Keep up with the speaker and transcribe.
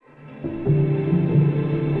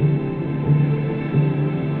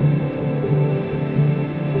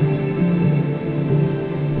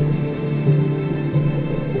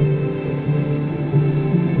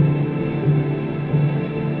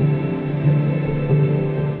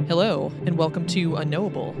Hello, and welcome to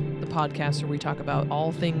Unknowable, the podcast where we talk about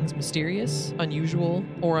all things mysterious, unusual,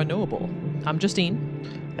 or unknowable. I'm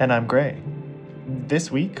Justine. And I'm Gray.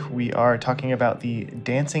 This week we are talking about the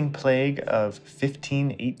dancing plague of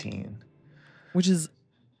 1518. Which is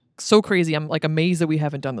so crazy. I'm amazed that we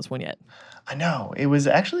haven't done this one yet. I know. It was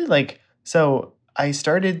actually so I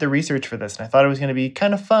started the research for this and I thought it was going to be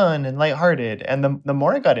kind of fun and lighthearted. And the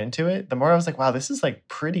more I got into it, the more I was like, wow, this is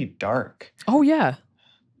pretty dark. Oh, yeah.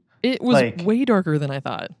 It was way darker than I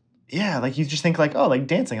thought. Yeah, you just think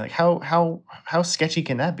dancing, how sketchy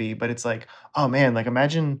can that be? But it's oh man,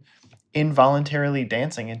 imagine involuntarily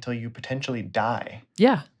dancing until you potentially die.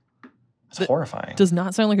 Yeah. It's horrifying. Does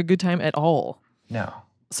not sound like a good time at all. No.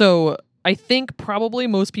 So I think probably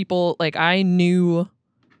most people, I knew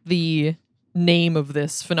the name of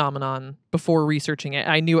this phenomenon before researching it.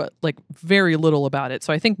 I knew very little about it.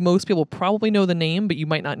 So I think most people probably know the name, but you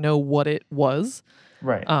might not know what it was.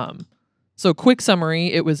 Right. So quick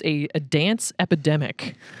summary, it was a dance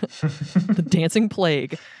epidemic, the dancing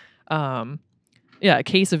plague. A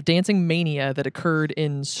case of dancing mania that occurred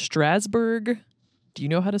in Strasbourg. Do you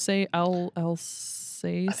know how to say Alsace?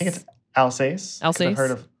 I think it's Alsace. Alsace? I've heard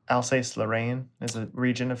of Alsace-Lorraine as a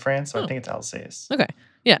region of France, so I think it's Alsace. Okay.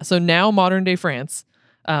 Yeah, so now modern day France,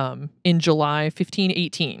 in July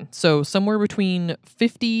 1518. So somewhere between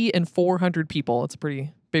 50 and 400 people. It's a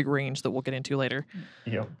pretty big range that we'll get into later.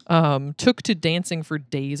 Yep. Took to dancing for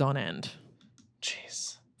days on end.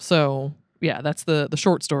 Jeez. So yeah, that's the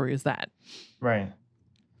short story is that. Right.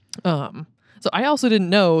 So I also didn't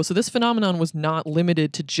know, so this phenomenon was not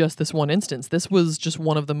limited to just this one instance. This was just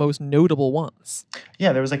one of the most notable ones.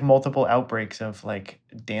 Yeah, there was multiple outbreaks of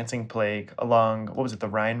dancing plague along, what was it, the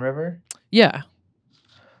Rhine River? Yeah.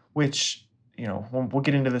 Which, we'll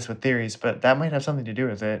get into this with theories, but that might have something to do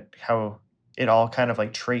with it, how it all kind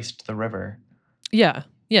of traced the river. Yeah.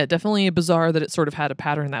 Yeah, definitely bizarre that it sort of had a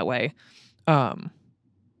pattern that way.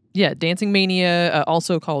 Dancing mania,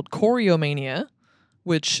 also called choreomania,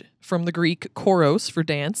 which from the Greek choros for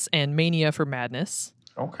dance and mania for madness.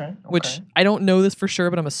 Okay. Which I don't know this for sure,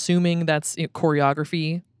 but I'm assuming that's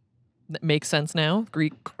choreography. That makes sense now.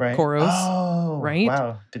 Greek choros. Oh, right?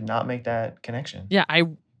 Wow. Did not make that connection. Yeah, I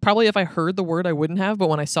probably if I heard the word I wouldn't have, but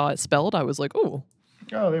when I saw it spelled, I was like, ooh.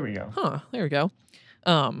 Oh, there we go. Huh, there we go.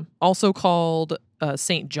 Also called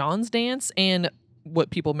St. John's dance and what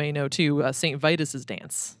people may know too, St. Vitus's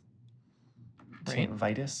dance. Right? St.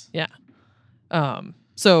 Vitus? Yeah.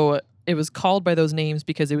 So it was called by those names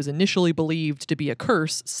because it was initially believed to be a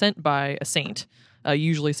curse sent by a saint,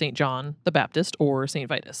 usually St. John the Baptist or St.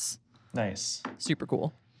 Vitus. Nice. Super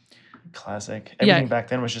cool. Classic. Everything back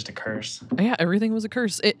then was just a curse. Yeah, everything was a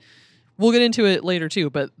curse. We'll get into it later too,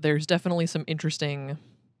 but there's definitely some interesting...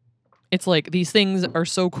 It's these things are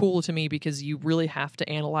so cool to me because you really have to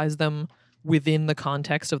analyze them within the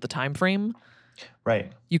context of the time frame.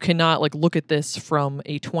 Right. You cannot look at this from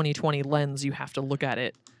a 2020 lens. You have to look at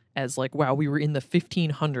it as wow, we were in the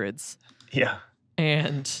 1500s. Yeah.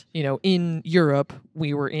 And, in Europe,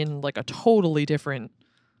 we were in a totally different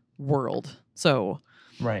world. So,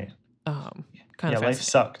 right. Kind of life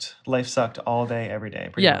sucked. Life sucked all day, every day,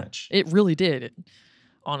 pretty much. It really did. It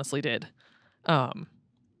honestly did.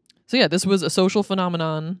 So yeah, this was a social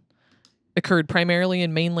phenomenon. Occurred primarily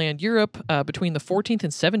in mainland Europe between the 14th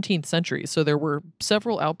and 17th centuries. So there were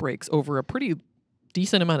several outbreaks over a pretty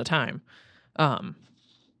decent amount of time. I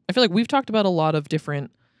feel like we've talked about a lot of different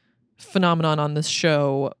phenomenon on this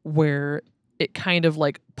show where it kind of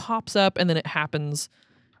pops up and then it happens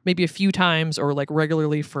maybe a few times or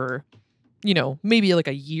regularly for, maybe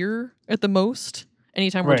a year at the most.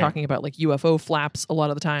 Anytime we're talking about UFO flaps a lot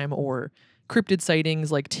of the time or cryptid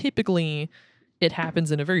sightings, typically it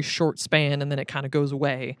happens in a very short span and then it kind of goes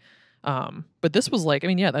away. But this was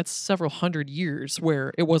that's several hundred years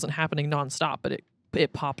where it wasn't happening nonstop, but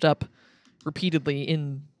it popped up repeatedly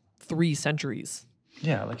in 3 centuries.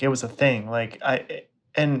 Yeah, it was a thing.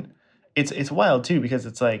 And it's wild too because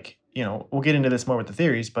it's we'll get into this more with the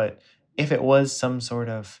theories, but if it was some sort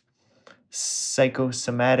of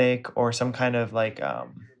psychosomatic or some kind of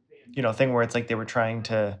thing where it's they were trying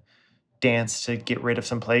to dance to get rid of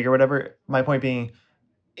some plague or whatever, my point being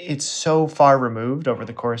it's so far removed over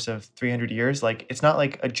the course of 300 years. It's not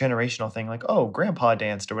a generational thing oh, grandpa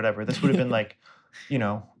danced or whatever. This would have been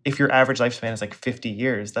if your average lifespan is 50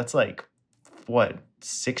 years, that's what,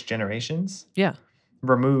 6 generations? Yeah.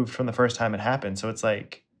 Removed from the first time it happened. So it's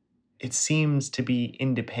it seems to be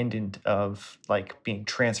independent of being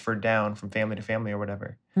transferred down from family to family or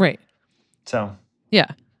whatever. Right. So. Yeah.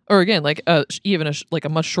 Or again, even a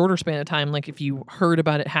much shorter span of time, if you heard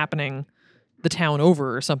about it happening the town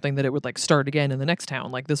over or something that it would like start again in the next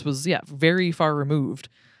town. Like this was very far removed.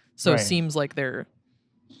 So it Right. seems like there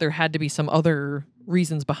had to be some other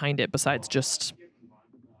reasons behind it besides just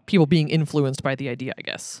people being influenced by the idea, I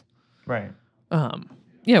guess. Right.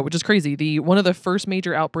 Yeah, which is crazy. One of the first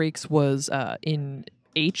major outbreaks was in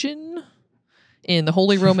Aachen in the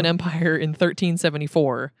Holy Roman Empire in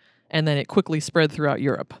 1374, and then it quickly spread throughout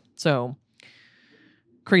Europe. So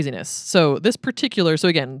craziness. So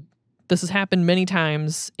again, this has happened many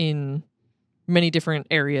times in many different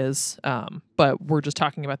areas, but we're just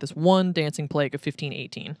talking about this one dancing plague of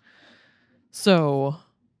 1518. So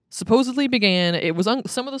supposedly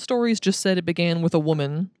some of the stories just said it began with a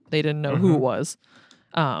woman. They didn't know who it was.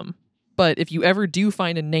 But if you ever do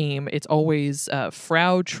find a name, it's always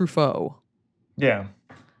Frau Truffaut. Yeah.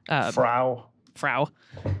 Frau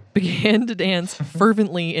began to dance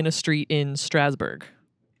fervently in a street in Strasbourg.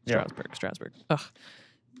 Yeah. Strasbourg. Ugh.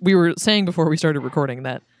 We were saying before we started recording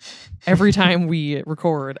that every time we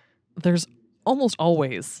record, there's almost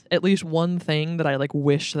always at least one thing that I like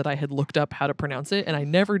wish that I had looked up how to pronounce it, and I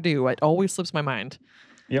never do. It always slips my mind.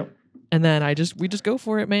 Yep. And then we just go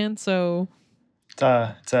for it, man. So it's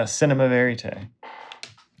a cinema verite.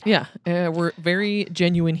 yeah, we're very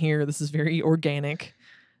genuine here. This is very organic.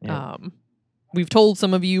 Yeah. We've told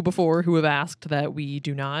some of you before who have asked that we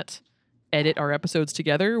do not edit our episodes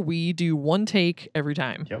together. We do one take every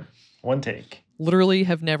time. Yep. One take. Literally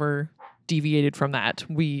have never deviated from that.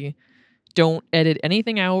 We don't edit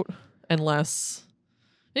anything out unless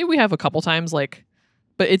maybe we have a couple times, like,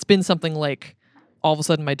 but it's been something like all of a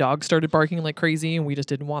sudden my dog started barking like crazy and we just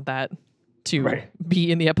didn't want that to be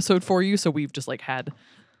in the episode for you. So we've just like had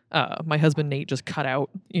my husband Nate just cut out,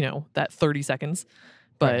 that 30 seconds.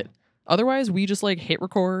 But otherwise we just like hit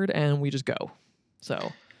record and we just go.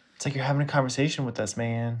 So it's like you're having a conversation with us,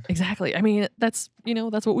 man. Exactly. I mean, that's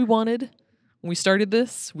what we wanted. When we started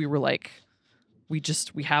this, we were like, we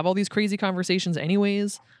have all these crazy conversations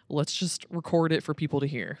anyways. Let's just record it for people to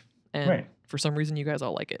hear. And for some reason, you guys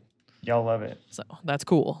all like it. Y'all love it. So that's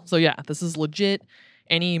cool. So yeah, this is legit.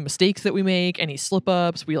 Any mistakes that we make, any slip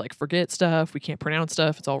ups, we like forget stuff, we can't pronounce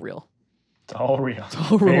stuff. It's all real. It's all real. It's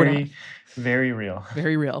all real. Very, very real.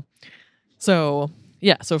 Very real. So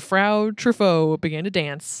yeah, so Frau Truffaut began to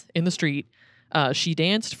dance in the street. She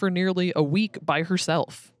danced for nearly a week by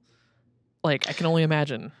herself. Like, I can only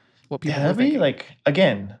imagine what people that'd were thinking. be like,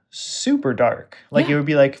 again, super dark. Like it would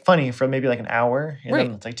be like funny for maybe like an hour, and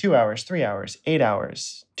then it's like 2 hours, 3 hours, 8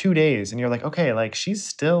 hours, 2 days, and you're like, okay, like she's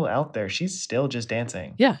still out there. She's still just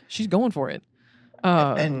dancing. Yeah, she's going for it.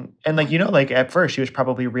 And like, like at first she was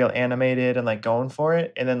probably real animated and like going for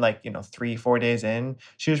it. And then like, 3-4 days in,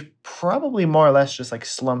 she was probably more or less just like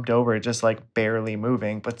slumped over, just like barely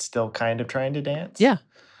moving, but still kind of trying to dance. Yeah.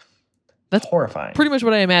 That's horrifying. Pretty much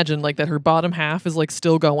what I imagined, like that her bottom half is like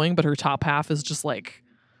still going, but her top half is just like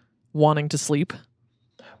wanting to sleep.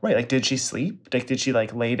 Right. Like, did she sleep? Like, did she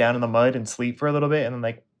like lay down in the mud and sleep for a little bit and then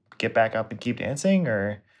like get back up and keep dancing?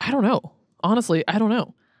 Or I don't know. Honestly, I don't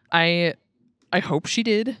know. I hope she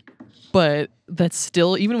did, but that's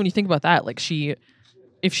still, even when you think about that, like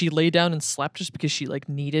if she laid down and slept just because she like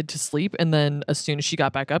needed to sleep, and then as soon as she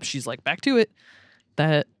got back up, she's like back to it,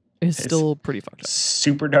 that is still pretty fucked up.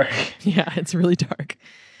 Super dark. Yeah, it's really dark.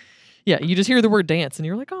 Yeah, you just hear the word dance and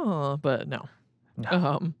you're like, oh, but no.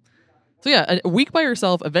 So yeah, a week by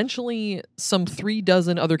herself. Eventually, some 36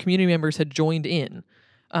 other community members had joined in.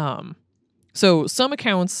 So some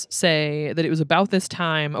accounts say that it was about this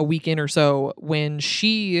time, a week in or so, when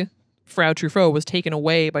Frau Truffaut, was taken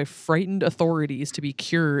away by frightened authorities to be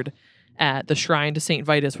cured at the shrine to St.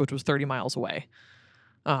 Vitus, which was 30 miles away.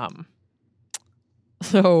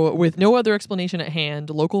 So with no other explanation at hand,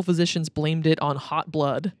 local physicians blamed it on hot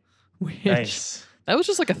blood. Which, nice. That was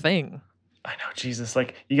just like a thing. I know, Jesus.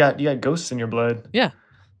 Like, you got ghosts in your blood. Yeah.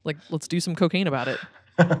 Like, let's do some cocaine about it.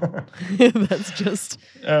 That's just...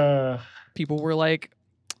 people were like,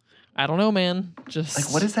 I don't know, man. Just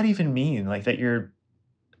like, what does that even mean? Like that you're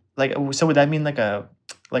like, so would that mean like a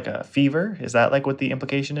fever? Is that like what the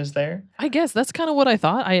implication is there? I guess that's kind of what I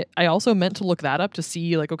thought. I also meant to look that up to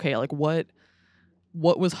see like, okay, like what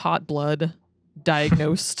was hot blood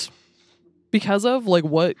diagnosed because of? Like,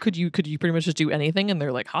 what could you pretty much just do anything and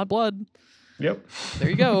they're like hot blood? Yep. There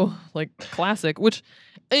you go. Like classic, which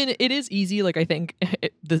and it is easy. Like I think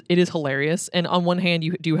it is hilarious. And on one hand,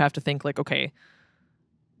 you do have to think like, okay,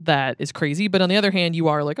 that is crazy. But on the other hand, you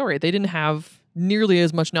are like, all right, they didn't have nearly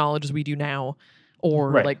as much knowledge as we do now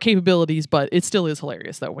or like capabilities, but it still is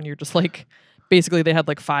hilarious though when you're just like, basically they had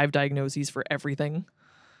like 5 diagnoses for everything.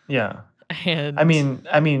 Yeah. And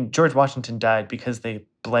I mean, George Washington died because they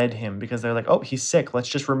bled him because they're like, oh, he's sick. Let's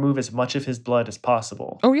just remove as much of his blood as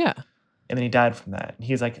possible. oh yeah, And then he died from that.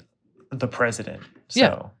 He's like the president. yeah.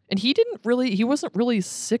 So And he wasn't really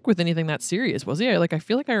sick with anything that serious, was he? Like I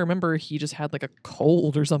feel like I remember he just had like a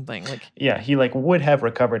cold or something. Like yeah, he like would have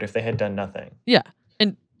recovered if they had done nothing. yeah,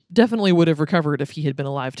 and definitely would have recovered if he had been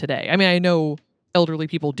alive today. I mean, I know elderly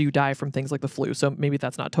people do die from things like the flu, so maybe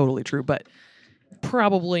that's not totally true, but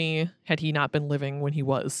probably had he not been living when he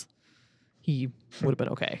was, he would have been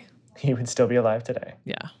okay. He would still be alive today.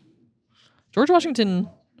 Yeah. George Washington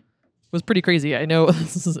was pretty crazy. I know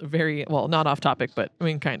this is very, well, not off topic, but I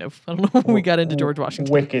mean, kind of. I don't know when we got into George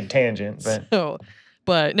Washington. Wicked tangent, but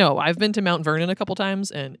but no, I've been to Mount Vernon a couple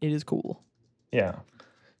times and it is cool. yeah.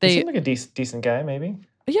 He seemed like a decent guy, maybe.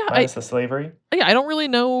 Yeah, Minus the slavery. Yeah, I don't really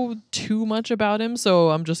know too much about him, so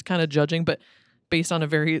I'm just kind of judging, but based on a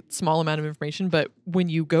very small amount of information. But when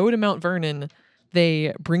you go to Mount Vernon,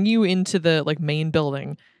 they bring you into the like main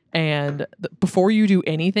building, and before you do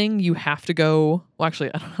anything, you have to go. Well,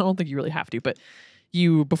 actually, I don't think you really have to, but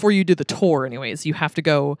before you do the tour, anyways, you have to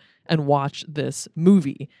go and watch this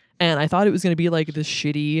movie. And I thought it was going to be like this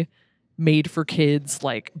shitty, made for kids,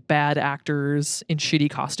 like bad actors in shitty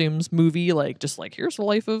costumes movie, like just like here's the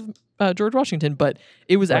life of George Washington. But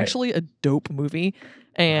it was actually a dope movie,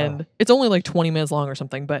 and it's only like 20 minutes long or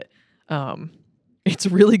something, but it's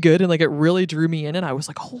really good, and like it really drew me in, and I was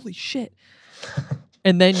like, holy shit.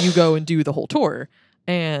 And then you go and do the whole tour,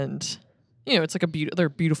 and you know it's like they're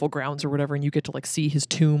beautiful grounds or whatever, and you get to like see his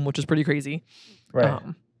tomb, which is pretty crazy. Right.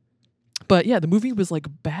 But yeah, the movie was like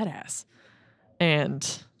badass,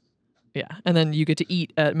 and yeah, and then you get to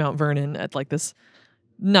eat at Mount Vernon at like this,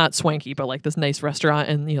 not swanky, but like this nice restaurant,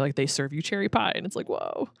 and you know, like they serve you cherry pie, and it's like,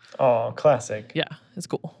 whoa. Oh, classic. Yeah, it's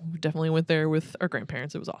cool. We definitely went there with our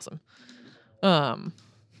grandparents. It was awesome.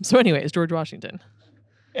 So anyways, George Washington.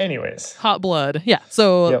 Anyways. Hot blood. Yeah.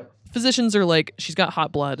 So physicians are like, she's got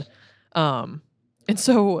hot blood. And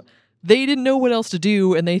so they didn't know what else to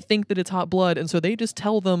do, and they think that it's hot blood, and so they just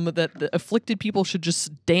tell them that the afflicted people should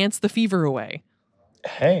just dance the fever away.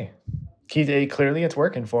 Hey, clearly it's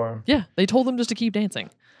working for him. Yeah, they told them just to keep dancing.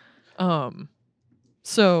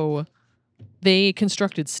 So they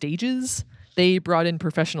constructed stages. They brought in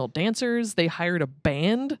professional dancers. They hired a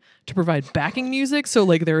band to provide backing music. So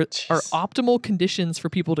like there are optimal conditions for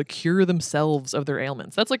people to cure themselves of their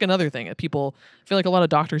ailments. That's like another thing that people, I feel like a lot of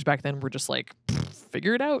doctors back then were just like,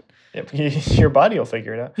 figure it out. Yep. Your body will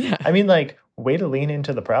figure it out. Yeah. I mean, like, way to lean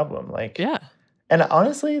into the problem. Like, yeah. And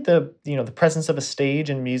honestly, the presence of a stage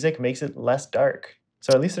and music makes it less dark.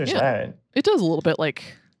 So at least there's that. It does a little bit.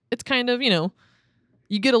 Like, it's kind of,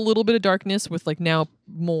 you get a little bit of darkness with like now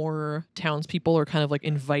more townspeople are kind of like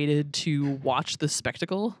invited to watch the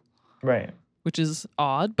spectacle. Right. Which is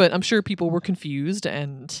odd, but I'm sure people were confused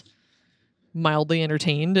and mildly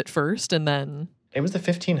entertained at first, and then... It was the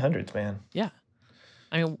 1500s, man. Yeah.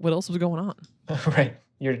 I mean, what else was going on? Right.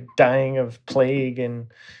 You're dying of plague and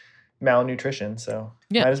malnutrition, so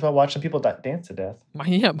might as well watch some people dance to death.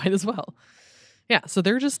 Yeah, might as well. Yeah, so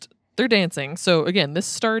they're dancing. So again, this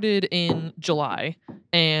started in July,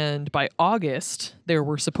 and by August, there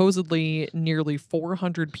were supposedly nearly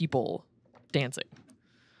 400 people dancing.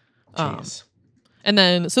 Jeez. And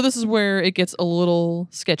then, so this is where it gets a little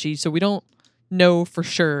sketchy. So we don't know for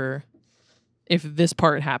sure if this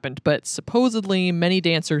part happened, but supposedly many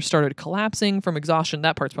dancers started collapsing from exhaustion.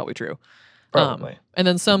 That part's probably true. Probably. And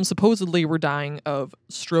then some supposedly were dying of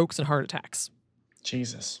strokes and heart attacks.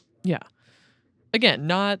 Jesus. Yeah. Again,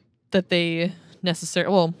 not that they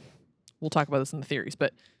necessarily... Well, we'll talk about this in the theories,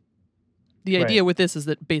 but the idea with this is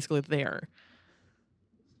that basically they are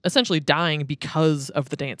essentially dying because of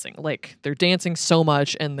the dancing. Like, they're dancing so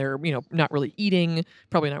much, and they're, not really eating,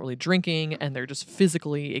 probably not really drinking, and they're just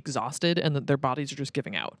physically exhausted, and that their bodies are just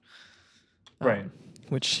giving out. Right.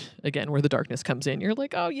 Which, again, where the darkness comes in, you're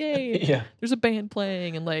like, oh, yay. Yeah. There's a band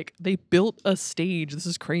playing, and, like, they built a stage. This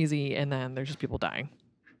is crazy. And then there's just people dying.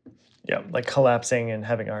 Yeah, like collapsing and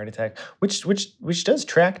having a heart attack, which does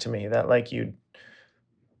track to me that, like,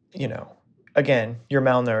 again, you're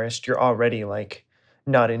malnourished. You're already, like,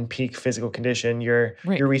 not in peak physical condition. You're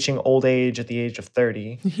reaching old age at the age of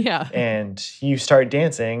 30. Yeah. And you start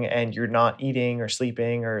dancing and you're not eating or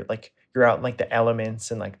sleeping, or like you're out in like the elements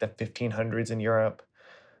in like the 1500s in Europe.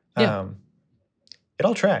 Yeah. It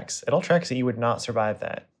all tracks. It all tracks that you would not survive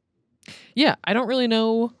that. Yeah. I don't really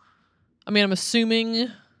know. I mean, I'm assuming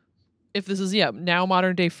if this is, now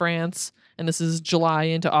modern day France, and this is July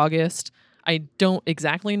into August, I don't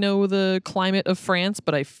exactly know the climate of France,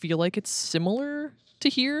 but I feel like it's similar to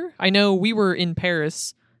here. I know we were in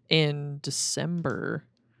Paris in December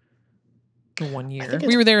 1 I year. think We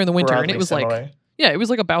it's were there in the winter, and broadly it was like, similar. yeah, it was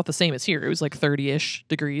like about the same as here. It was like 30-ish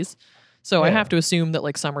degrees. So I Yeah. have to assume that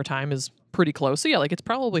like summertime is pretty close. So yeah, like it's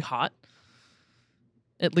probably hot.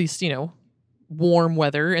 At least, warm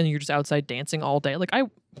weather, and you're just outside dancing all day. Like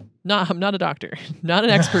I'm not a doctor, not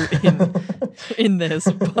an expert in this,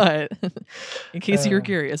 but in case you were Uh,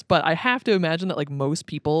 curious, but I have to imagine that like most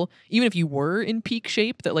people, even if you were in peak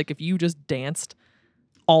shape, that like if you just danced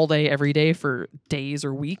all day every day for days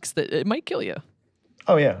or weeks, that it might kill you.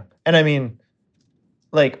 oh yeah, and I mean,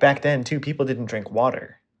 like back then too, people didn't drink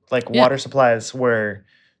water. Like Yeah. water supplies were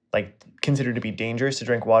like considered to be dangerous to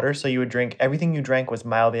drink water, so you would drink everything you drank was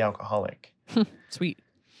mildly alcoholic. Sweet.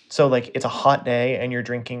 So like it's a hot day and you're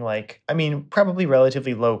drinking like I mean probably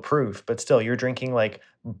relatively low proof, but still you're drinking like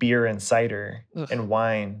beer and cider Ugh, and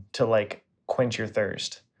wine to like quench your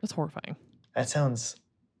thirst. that's horrifying. That sounds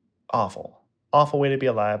awful. Awful way to be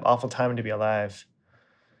alive. Awful time to be alive.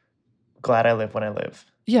 Glad I live when I live.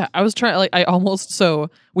 Yeah, I was trying, like, so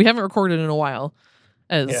we haven't recorded in a while,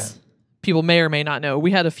 as Yeah. people may or may not know.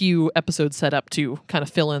 We had a few episodes set up to kind of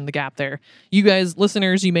fill in the gap there. You guys,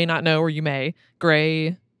 listeners, you may not know, or you may.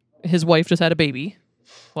 Gray, his wife just had a baby.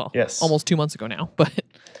 Well, Yes. almost 2 months ago now, but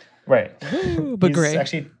Right. but He's Gray.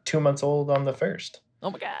 actually 2 months old on the 1st.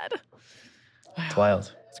 Oh my god, It's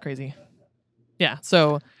wild. it's crazy. Yeah,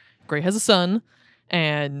 so Gray has a son,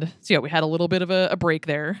 and so yeah, we had a little bit of a break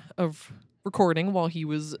there of recording while he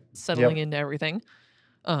was settling into everything.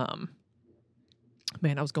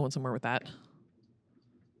 Man, I was going somewhere with that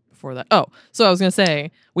before that. Oh, so I was gonna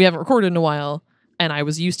say we haven't recorded in a while, and I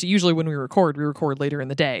was used to usually when we record later in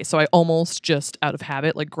the day. So I almost just out of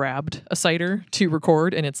habit like grabbed a cider to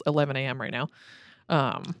record, and it's 11 a.m. right now.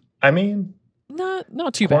 I mean,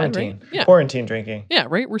 Not too bad, quarantine. right? Yeah, Quarantine drinking. yeah,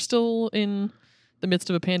 right. We're still in the midst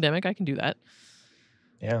of a pandemic. I can do that.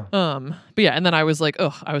 Yeah. But yeah, and then I was like,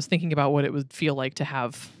 I was thinking about what it would feel like to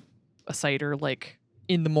have a cider like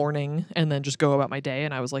in the morning and then just go about my day,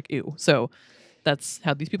 and I was like, ew. So that's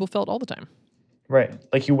how these people felt all the time. Right.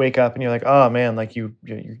 Like you wake up and you're like, oh man, like you're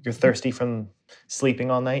thirsty from sleeping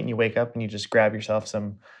all night and you wake up and you just grab yourself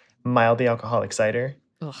some mildly alcoholic cider.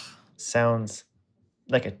 Ugh. Sounds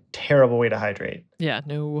like a terrible way to hydrate. Yeah,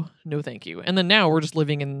 no, thank you. And then now we're just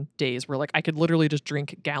living in days where like I could literally just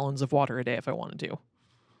drink gallons of water a day if I wanted to.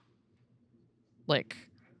 Like,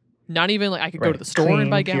 not even like I could go to Right. the store and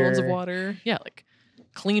buy Clean, gallons of pure. water. Yeah, like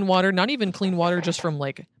clean water, not even clean water just from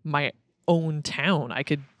like my own town. I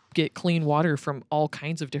could get clean water from all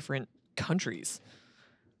kinds of different countries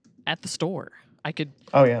at the store. I could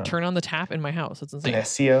Oh yeah. turn on the tap in my house. It's insane.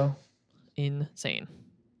 Nesio. Insane.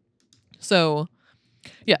 So,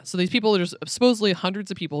 yeah, so these people are just supposedly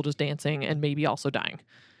hundreds of people just dancing and maybe also dying.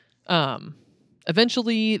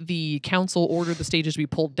 Eventually, the council ordered the stages to be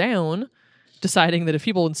pulled down, deciding that if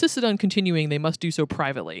people insisted on continuing, they must do so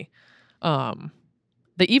privately.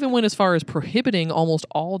 They even went as far as prohibiting almost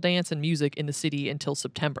all dance and music in the city until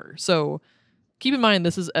September. So keep in mind,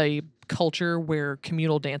 this is a culture where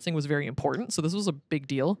communal dancing was very important. So this was a big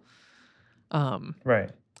deal. Right.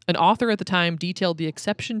 An author at the time detailed the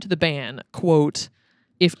exception to the ban, quote,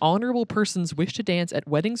 "If honorable persons wish to dance at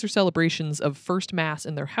weddings or celebrations of first mass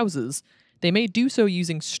in their houses, they may do so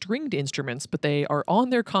using stringed instruments, but they are on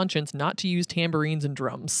their conscience not to use tambourines and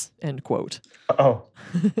drums," end quote. Oh.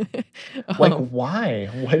 Like why?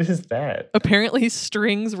 What is that? Apparently,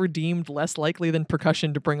 strings were deemed less likely than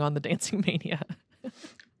percussion to bring on the dancing mania.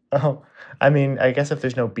 Oh. I mean, I guess if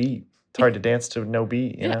there's no beat, it's hard to dance to no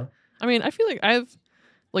beat, you Yeah. know? I mean, I feel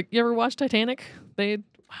like, you ever watched Titanic?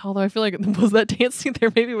 Although I feel like was that dancing there,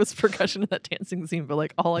 maybe it was percussion in that dancing scene, but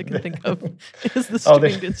like all I can think of is the Oh,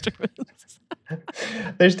 stringed instruments.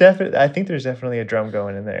 I think there's definitely a drum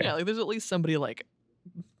going in there. Yeah, like there's at least somebody like,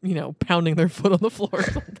 pounding their foot on the floor or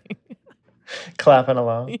something. Clapping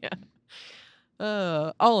along.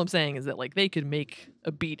 Yeah. All I'm saying is that like they could make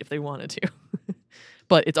a beat if they wanted to,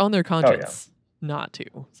 but it's on their conscience not to.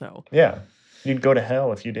 So Yeah. You'd go to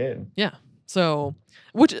hell if you did. yeah. So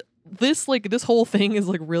this whole thing is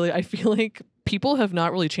like really, I feel like people have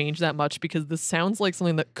not really changed that much, because this sounds like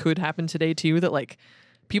something that could happen today too, that like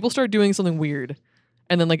people start doing something weird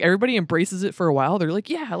and then like everybody embraces it for a while. They're like,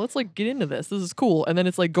 yeah, let's like get into this. This is cool. And then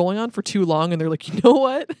it's like going on for too long and they're like, you know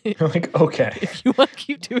what? You're like, okay. If you want to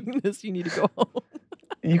keep doing this, you need to go home.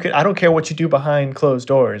 I don't care what you do behind closed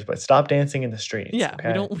doors, but stop dancing in the streets. Yeah, okay?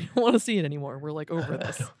 we don't want to see it anymore. We're like over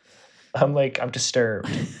this. I'm disturbed.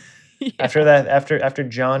 Yeah. After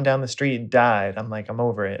John down the street died, I'm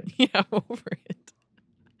over it. Yeah, I'm over it.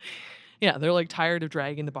 Yeah, they're like tired of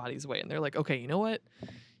dragging the bodies away, and they're like, okay, you know what?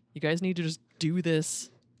 You guys need to just do this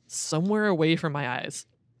somewhere away from my eyes.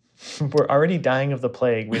 We're already dying of the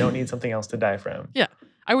plague. We don't need something else to die from. Yeah.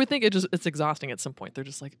 I would think it's exhausting at some point. They're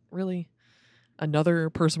just like, really? Another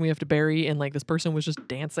person we have to bury, and like this person was just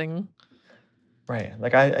dancing? Right.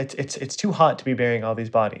 Like it's too hot to be burying all these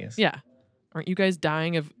bodies. Yeah. Aren't you guys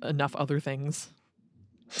dying of enough other things?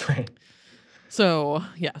 Right. So,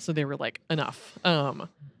 yeah, so they were like, enough.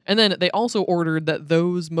 And then they also ordered that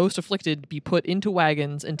those most afflicted be put into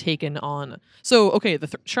wagons and taken on. So, okay, the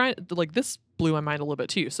shrine, like this blew my mind a little bit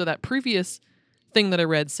too. So that previous thing that I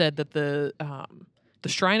read said that the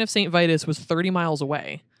shrine of Saint Vitus was 30 miles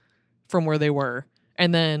away from where they were.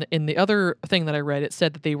 And then in the other thing that I read, it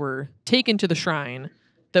said that they were taken to the shrine.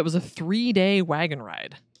 That was a 3-day wagon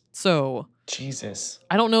ride. So Jesus.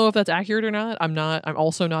 I don't know if that's accurate or not. I'm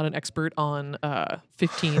also not an expert on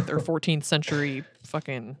 15th or 14th century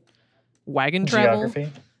fucking wagon travel.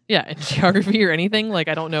 Geography. Yeah, and geography or anything. Like,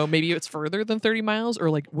 I don't know. Maybe it's further than 30 miles, or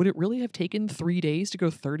like, would it really have taken 3 days to go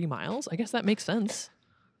 30 miles? I guess that makes sense.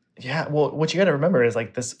 Yeah, well, what you got to remember is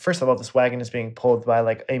like this. First of all, this wagon is being pulled by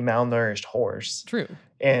like a malnourished horse, True.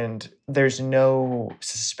 and there's no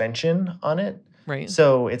suspension on it. Right.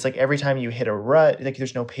 So it's like every time you hit a rut, like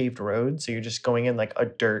there's no paved road, so you're just going in like a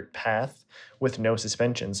dirt path with no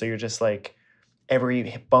suspension. So you're just like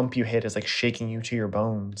every bump you hit is like shaking you to your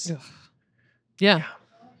bones. Ugh. Yeah.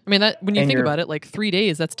 I mean, that when you And think you're- about it, like 3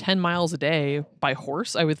 days, that's 10 miles a day by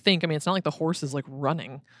horse, I would think. I mean, it's not like the horse is like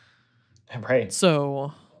running. Right.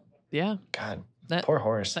 So, yeah, God, that poor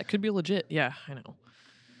horse. that could be legit. Yeah, I know.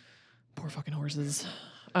 Poor fucking horses.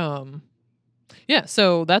 Yeah,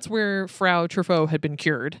 so that's where Frau Truffaut had been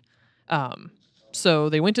cured. So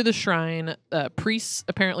they went to the shrine. Priests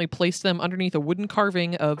apparently placed them underneath a wooden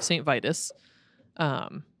carving of Saint Vitus,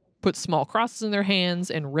 put small crosses in their hands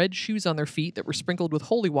and red shoes on their feet that were sprinkled with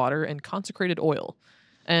holy water and consecrated oil.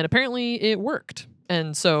 And apparently it worked.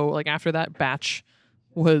 And so, like, after that batch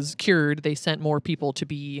was cured, they sent more people to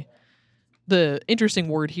be... The interesting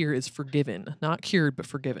word here is forgiven. Not cured, but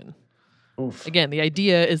forgiven. Oof. Again, the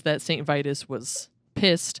idea is that Saint Vitus was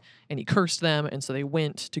pissed and he cursed them, and so they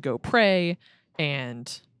went to go pray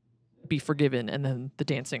and be forgiven, and then the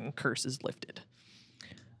dancing curse is lifted.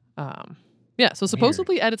 Yeah, so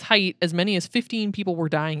supposedly at its height, as many as 15 people were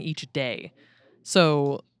dying each day.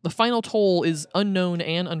 So the final toll is unknown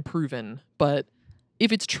and unproven, but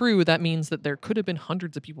if it's true, that means that there could have been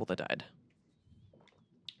hundreds of people that died.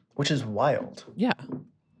 Which is wild. Yeah.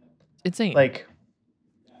 Insane. Like,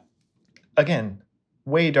 again,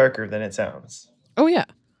 way darker than it sounds. Oh, yeah.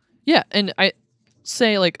 Yeah, and I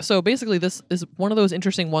say, like, so basically this is one of those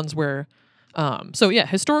interesting ones where, so yeah,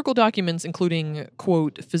 historical documents including,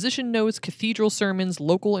 quote, physician notes, cathedral sermons,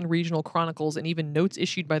 local and regional chronicles, and even notes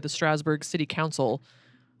issued by the Strasbourg City Council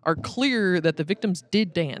are clear that the victims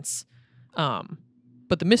did dance.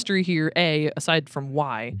 But the mystery here, aside from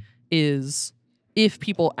why, is if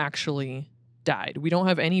people actually died. We don't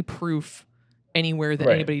have any proof anywhere that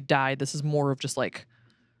Right. anybody died. This is more of just like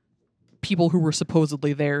people who were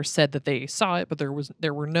supposedly there said that they saw it, but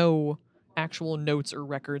there were no actual notes or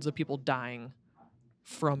records of people dying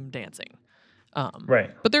from dancing.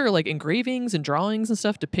 Right. But there are like engravings and drawings and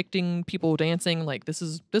stuff depicting people dancing. Like this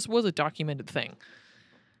was a documented thing,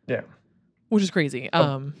 Yeah. which is crazy.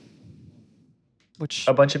 Which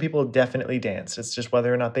A bunch of people definitely danced. It's just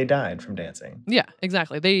whether or not they died from dancing. yeah,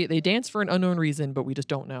 exactly. They danced for an unknown reason, but we just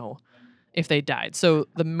don't know if they died. So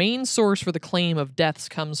the main source for the claim of deaths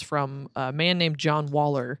comes from a man named John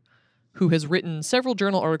Waller, who has written several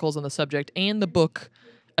journal articles on the subject and the book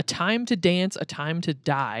A Time to Dance, A Time to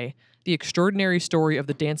Die, The Extraordinary Story of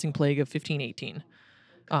the Dancing Plague of 1518.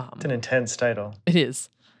 It's an intense title. It is.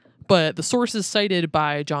 But the sources cited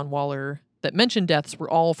by John Waller that mentioned deaths were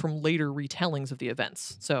all from later retellings of the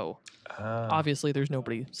events. So obviously there's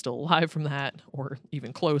nobody still alive from that or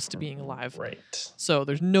even close to being alive. Right. So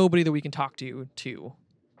there's nobody that we can talk to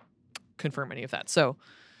confirm any of that. So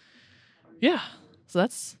yeah, so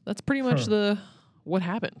that's pretty much the what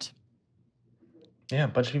happened. Yeah, a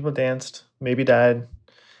bunch of people danced, maybe died,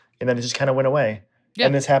 and then it just kind of went away. Yeah.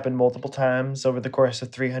 And this happened multiple times over the course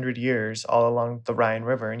of 300 years all along the Rhine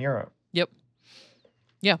River in Europe. Yep.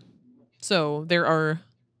 Yeah. So there are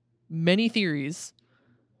many theories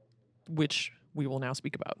which we will now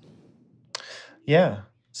speak about. Yeah.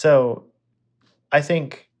 So I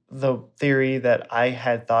think the theory that I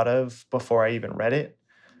had thought of before I even read it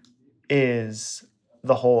is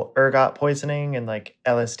the whole ergot poisoning and like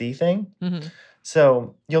LSD thing. Mm-hmm.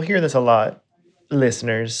 So you'll hear this a lot,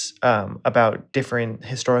 listeners, about different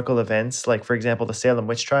historical events, like, for example, the Salem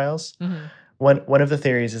witch trials. Mm-hmm. One of the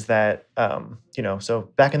theories is that,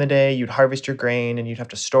 so back in the day, you'd harvest your grain and you'd have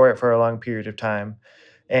to store it for a long period of time.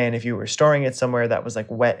 And if you were storing it somewhere that was like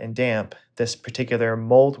wet and damp, this particular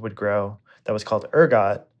mold would grow that was called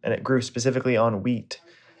ergot, and it grew specifically on wheat.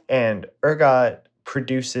 And ergot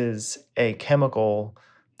produces a chemical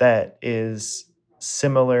that is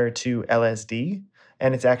similar to LSD,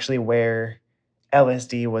 and it's actually where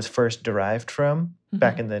LSD was first derived from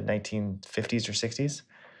back in the 1950s or 60s.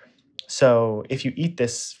 So if you eat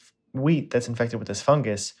this wheat that's infected with this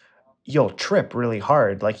fungus, you'll trip really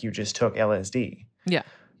hard like you just took LSD. Yeah.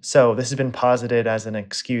 So this has been posited as an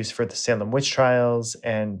excuse for the Salem witch trials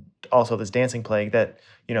and also this dancing plague that,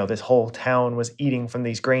 this whole town was eating from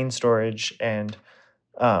these grain storage, and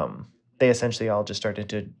they essentially all just started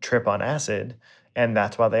to trip on acid, and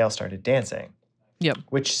that's why they all started dancing. Yep.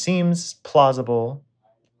 Which seems plausible,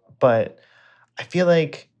 but I feel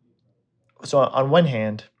like, so on one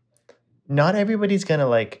hand, not everybody's going to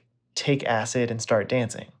like take acid and start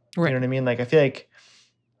dancing. Right. You know what I mean? Like, I feel like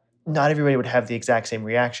not everybody would have the exact same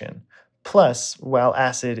reaction. Plus, while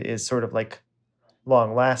acid is sort of like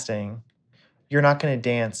long lasting, you're not going to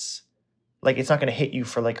dance. Like, it's not going to hit you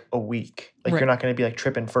for like a week. Like, Right. you're not going to be like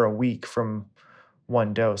tripping for a week from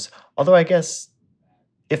one dose. Although I guess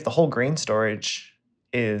if the whole grain storage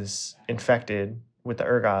is infected with the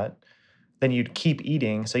ergot, then you'd keep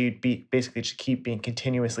eating. So you'd be basically just keep being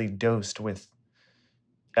continuously dosed with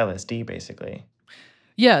LSD, basically.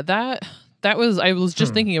 Yeah, that was, I was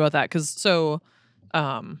just thinking about that because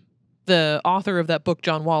the author of that book,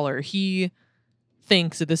 John Waller, he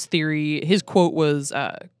thinks that this theory, his quote was,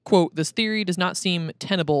 quote, "This theory does not seem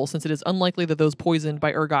tenable since it is unlikely that those poisoned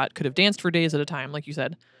by ergot could have danced for days at a time, like you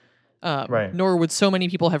said. Right. Nor would so many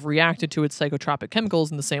people have reacted to its psychotropic chemicals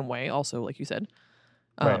in the same way, also, like you said.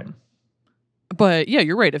 Right. But yeah,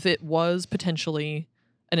 you're right. If it was potentially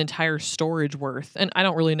an entire storage worth, and I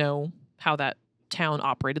don't really know how that town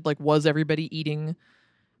operated, like was everybody eating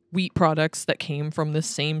wheat products that came from this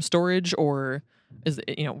same storage, or is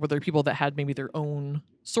it, were there people that had maybe their own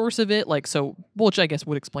source of it? Like, so, which I guess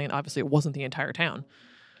would explain, obviously it wasn't the entire town.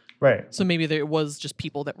 Right. So maybe there was just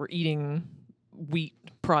people that were eating wheat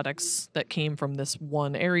products that came from this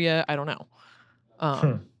one area. I don't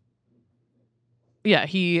know. Yeah,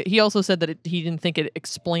 he also said that he didn't think it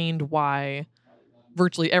explained why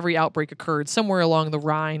virtually every outbreak occurred somewhere along the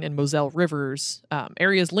Rhine and Moselle rivers,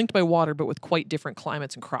 areas linked by water but with quite different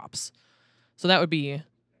climates and crops. So that would be,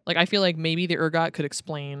 like, I feel like maybe the ergot could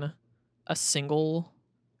explain a single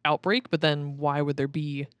outbreak, but then why would there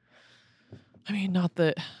be, I mean, not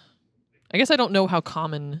that, I guess I don't know how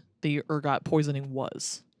common the ergot poisoning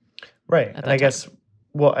was. Right. At And that I time. guess,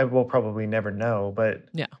 well, I will probably never know, but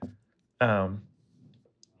Yeah.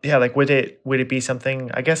 Yeah, like would it be something,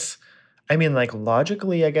 I guess, I mean, like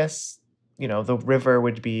logically, I guess, the river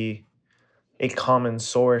would be a common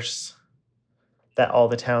source that all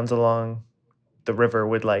the towns along the river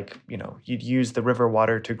would like, you'd use the river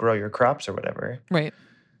water to grow your crops or whatever. Right.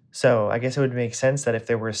 So I guess it would make sense that if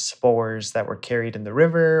there were spores that were carried in the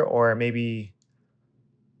river, or maybe,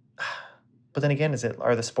 but then again,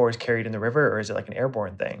 are the spores carried in the river, or is it like an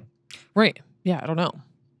airborne thing? Right. Yeah, I don't know.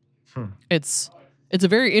 It's a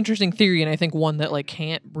very interesting theory, and I think one that like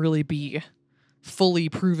can't really be fully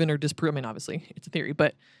proven or disproven. I mean, obviously it's a theory,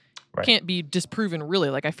 but Right. can't be disproven really.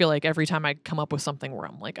 Like, I feel like every time I come up with something where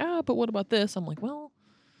I'm like, but what about this? I'm like, well,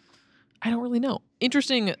 I don't really know.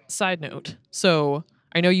 Interesting side note. So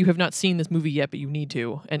I know you have not seen this movie yet, but you need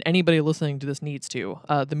to, and anybody listening to this needs to.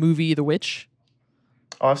 The movie The Witch.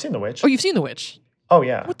 Oh, I've seen The Witch. Oh, you've seen The Witch? Oh,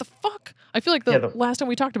 yeah. What the fuck? I feel like the last time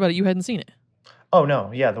we talked about it, you hadn't seen it. Oh,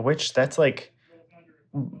 no. Yeah, The Witch, that's like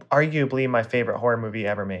arguably my favorite horror movie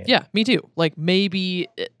ever made. Yeah, me too. Like, maybe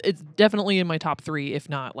it's definitely in my top 3, if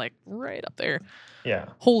not like right up there. Yeah.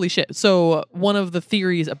 Holy shit. So one of the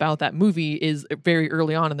theories about that movie is very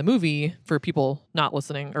early on in the movie, for people not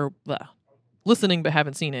listening or listening but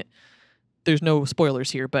haven't seen it, there's no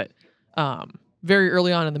spoilers here, but very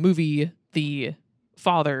early on in the movie, the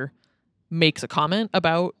father makes a comment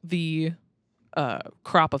about the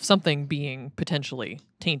crop of something being potentially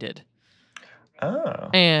tainted. Oh.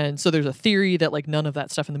 And so there's a theory that like none of that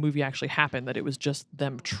stuff in the movie actually happened, that it was just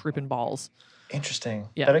them tripping balls. Interesting.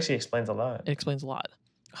 Yeah. That actually explains a lot. It explains a lot.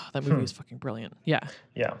 Oh, that movie is fucking brilliant. Yeah.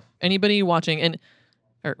 Yeah. Anybody watching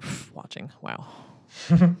watching, wow.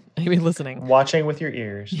 Anybody listening? Watching with your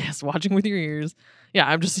ears. Yes, watching with your ears. Yeah,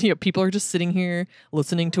 I'm just, people are just sitting here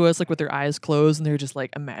listening to us like with their eyes closed, and they're just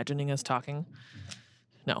like imagining us talking.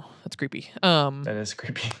 No, that's creepy. That is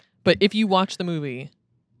creepy. But if you watch the movie,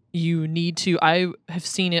 you need to, I have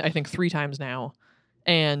seen it I think 3 times now.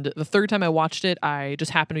 And the third time I watched it, I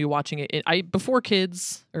just happened to be watching it before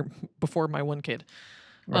my one kid.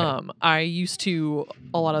 Right. I used to,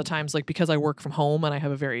 a lot of times, like, because I work from home and I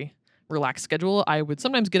have a very relaxed schedule, I would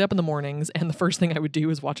sometimes get up in the mornings and the first thing I would do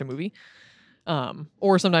is watch a movie.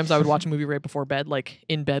 Or sometimes I would watch a movie right before bed, like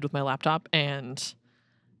in bed with my laptop. And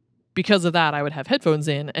because of that, I would have headphones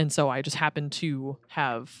in. And so I just happened to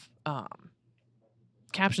have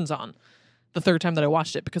captions on the third time that I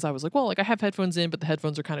watched it, because I was like, well, like, I have headphones in, but the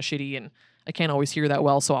headphones are kind of shitty and I can't always hear that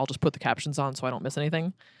well. So I'll just put the captions on so I don't miss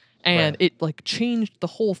anything. And Right. it like changed the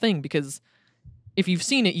whole thing, because if you've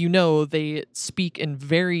seen it, you know they speak in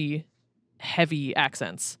very heavy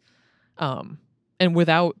accents. And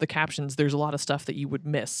without the captions, there's a lot of stuff that you would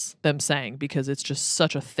miss them saying, because it's just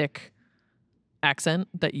such a thick accent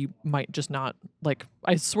that you might just not, like,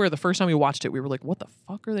 I swear the first time we watched it, we were like, what the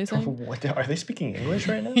fuck are they saying? What are they speaking English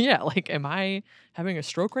right now? Yeah, like, am I having a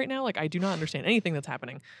stroke right now? Like, I do not understand anything that's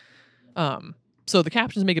happening. So the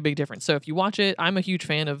captions make a big difference. So if you watch it, I'm a huge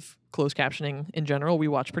fan of closed captioning in general. We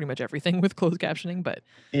watch pretty much everything with closed captioning, but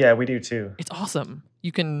Yeah, we do too. it's awesome.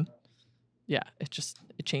 You can, yeah, it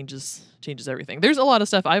changes everything. There's a lot of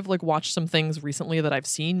stuff. I've like watched some things recently that I've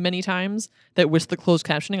seen many times that with the closed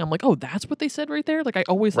captioning, I'm like, oh, that's what they said right there. Like, I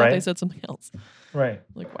always thought they Right. said something else. Right.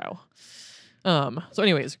 Like, wow. So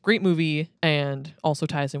anyways, great movie, and also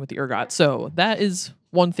ties in with the ergot. So that is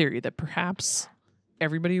one theory, that perhaps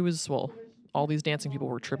everybody was, well, all these dancing people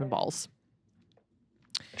were tripping balls.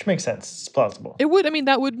 Which makes sense. It's plausible. It would, I mean,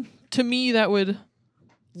 that would, to me, that would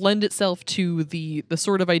lend itself to the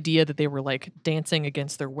sort of idea that they were like dancing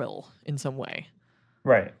against their will in some way.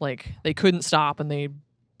 Right. Like, they couldn't stop, and I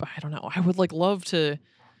don't know. I would like love to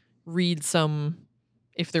read some,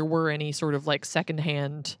 if there were any sort of like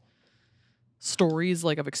secondhand stories,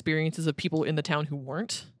 like of experiences of people in the town who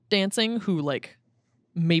weren't dancing, who like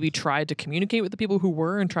maybe tried to communicate with the people who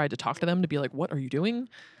were and tried to talk to them to be like, what are you doing?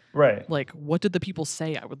 Right. Like, what did the people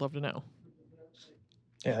say? I would love to know.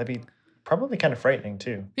 Yeah, that'd be probably kind of frightening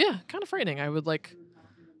too. Yeah, kind of frightening. I'm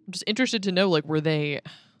just interested to know, like, were they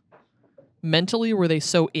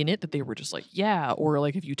so in it that they were just like, yeah, or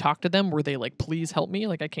like if you talk to them, were they like, please help me,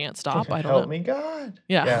 like, I can't stop, I don't Help know. me, God.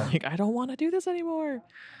 Yeah, Yeah. like, I don't want to do this anymore.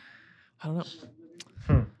 I don't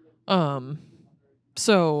know.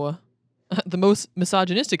 So the most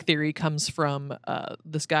misogynistic theory comes from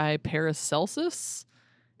this guy Paracelsus,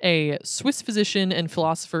 a Swiss physician and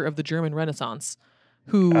philosopher of the German Renaissance,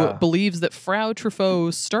 who believes that Frau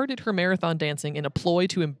Truffaut started her marathon dancing in a ploy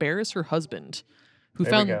to embarrass her husband, who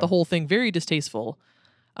There we found go. the whole thing very distasteful.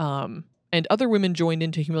 And other women joined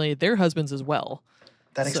in to humiliate their husbands as well.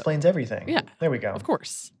 That So- explains everything. Yeah. There we go. Of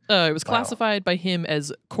course. It was Wow. classified by him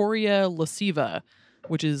as chorea lasciva,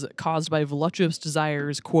 which is caused by voluptuous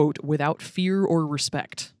desires, quote, without fear or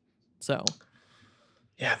respect. So,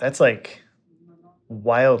 Yeah, that's like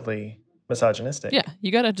wildly misogynistic. yeah,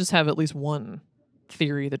 you got to just have at least one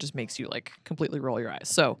theory that just makes you like completely roll your eyes.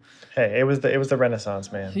 So, Hey, it was the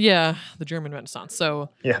Renaissance, man. yeah, the German Renaissance. So,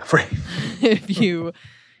 Yeah, right. if you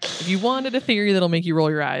wanted a theory that'll make you roll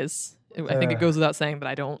your eyes, I think it goes without saying that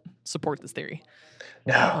I don't support this theory.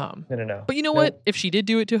 No. No. But you know Nope. what? If she did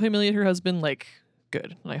do it to humiliate her husband, like,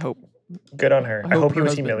 good. And I hope Good on her. I hope he her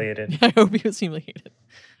was husband- humiliated. I hope he was humiliated.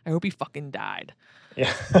 I hope he fucking died.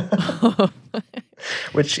 Yeah.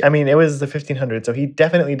 Which, I mean, it was the 1500s, so he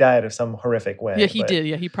definitely died of some horrific way. Yeah, he but- did.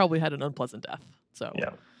 Yeah, he probably had an unpleasant death. So,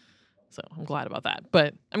 Yeah. so I'm glad about that.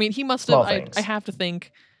 But I mean, he must Small have. things. I have to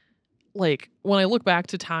think, like, when I look back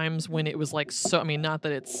to times when it was like so. I mean, not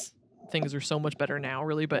that things are so much better now,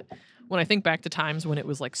 really, but when I think back to times when it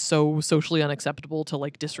was like so socially unacceptable to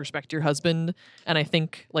like disrespect your husband, and I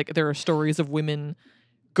think like there are stories of women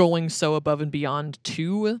going so above and beyond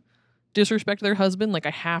to disrespect their husband, like I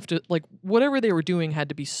have to, like, whatever they were doing had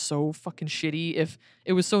to be so fucking shitty. If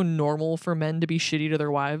it was so normal for men to be shitty to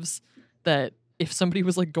their wives, that if somebody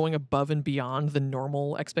was like going above and beyond the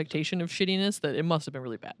normal expectation of shittiness, that it must have been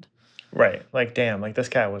really bad. Right. Like, damn, like this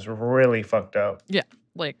guy was really fucked up. Yeah,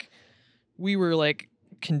 like we were like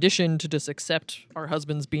conditioned to just accept our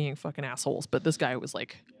husbands being fucking assholes, but this guy was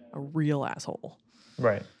like a real asshole.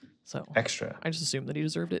 Right. So Extra. I just assumed that he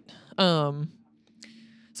deserved it.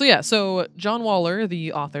 So yeah, so John Waller,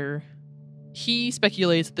 the author, he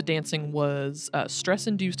speculates that the dancing was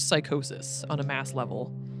stress-induced psychosis on a mass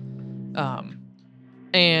level.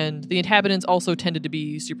 And the inhabitants also tended to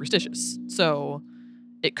be superstitious. So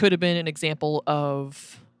it could have been an example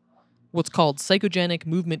of what's called psychogenic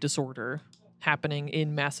movement disorder happening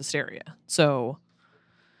in mass hysteria. So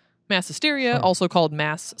mass hysteria, also called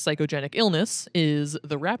mass psychogenic illness, is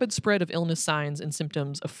the rapid spread of illness signs and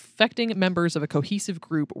symptoms affecting members of a cohesive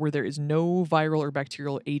group where there is no viral or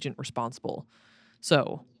bacterial agent responsible.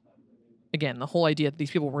 So again, the whole idea that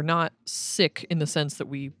these people were not sick in the sense that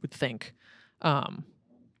we would think.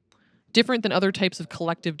 Different than other types of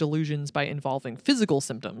collective delusions by involving physical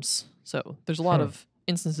symptoms. So there's a lot of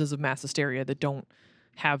instances of mass hysteria that don't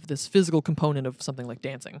have this physical component of something like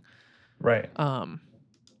dancing. Right.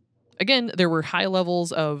 Again, there were high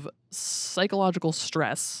levels of psychological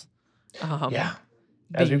stress.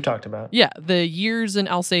 As we've talked about. Yeah, the years in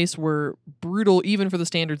Alsace were brutal even for the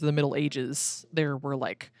standards of the Middle Ages. There were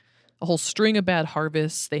like a whole string of bad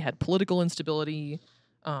harvests. They had political instability,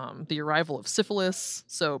 the arrival of syphilis.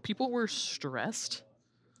 So people were stressed,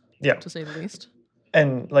 to say the least.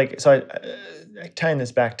 And like, so I tying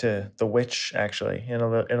this back to The Witch, actually, in a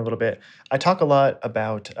little bit. I talk a lot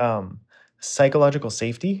about psychological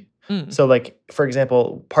safety. So, like, for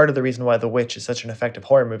example, part of the reason why The Witch is such an effective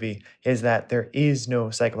horror movie is that there is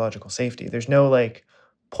no psychological safety. There's no like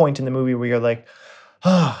point in the movie where you're like,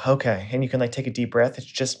 oh, okay, and you can like take a deep breath. It's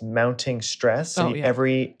just mounting stress. Oh, And yeah.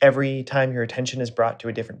 every time your attention is brought to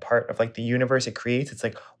a different part of like the universe it creates, it's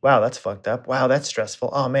like, wow, that's fucked up. Wow, that's stressful.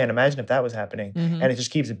 Oh man, imagine if that was happening. Mhm. And it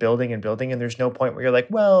just keeps building and building, and there's no point where you're like,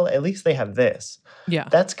 well, at least they have this. Yeah.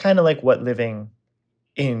 That's kind of like what living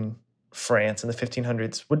in France in the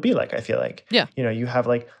 1500s would be like, I feel like. Yeah. You know, you have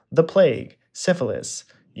like the plague, syphilis.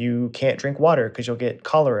 You can't drink water because you'll get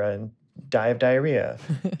cholera and die of diarrhea.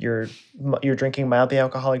 You're drinking mildly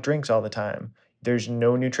alcoholic drinks all the time. There's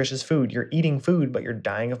no nutritious food. You're eating food, but you're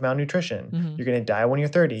dying of malnutrition. Mhm. You're going to die when you're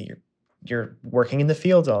 30. You're working in the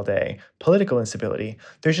fields all day. Political instability.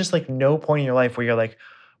 There's just like no point in your life where you're like,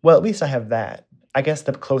 well, at least I have that. I guess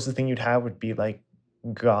the closest thing you'd have would be like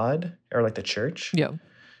God or like the church. Yeah.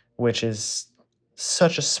 Which is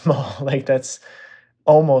such a small, like that's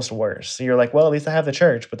almost worse. So you're like, well, at least I have the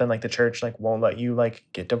church, but then like the church like won't let you like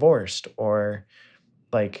get divorced or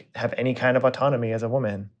like have any kind of autonomy as a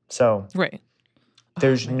woman. So Right.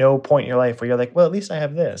 there's man. no point in your life where you're like, well, at least I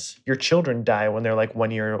have this. Your children die when they're like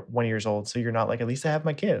 1 years old. So you're not like, at least I have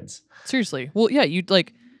my kids. Seriously. Well, yeah, you'd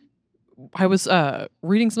like I was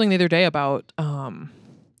reading something the other day about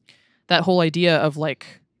that whole idea of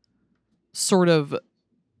like sort of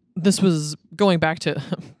this was going back to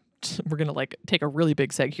we're gonna like take a really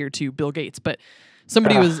big seg here to Bill Gates, but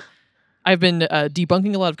somebody was I've been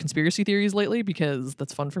debunking a lot of conspiracy theories lately because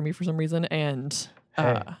that's fun for me for some reason. And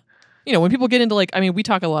Hey. you know, when people get into like, I mean, we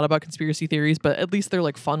talk a lot about conspiracy theories, but at least they're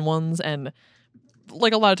like fun ones. And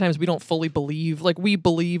like a lot of times we don't fully believe, like we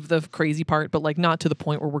believe the crazy part, but like not to the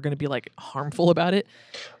point where we're going to be like harmful about it.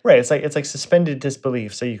 Right. It's like suspended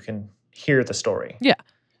disbelief so you can hear the story. Yeah.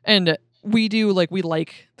 And we do like, we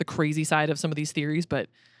like the crazy side of some of these theories, but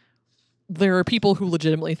there are people who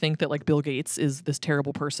legitimately think that like Bill Gates is this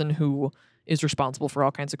terrible person who is responsible for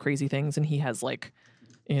all kinds of crazy things. And he has like,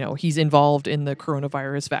 you know, he's involved in the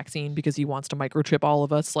coronavirus vaccine because he wants to microchip all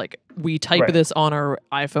of us. Like we type Right. this on our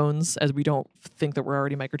iPhones as we don't think that we're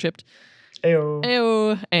already microchipped. Ayo.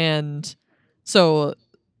 Ew. And so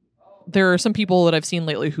there are some people that I've seen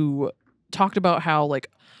lately who talked about how like,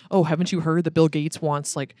 oh, haven't you heard that Bill Gates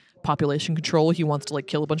wants like population control? He wants to like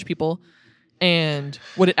kill a bunch of people. And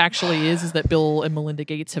what it actually is that Bill and Melinda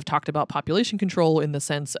Gates have talked about population control in the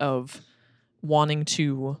sense of wanting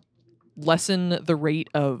to lessen the rate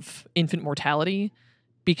of infant mortality,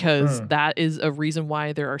 because that is a reason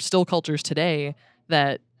why there are still cultures today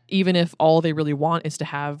that even if all they really want is to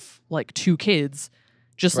have like 2 kids,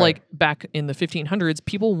 just Right. like back in the 1500s,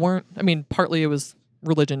 people weren't, I mean, partly it was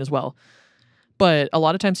religion as well. But a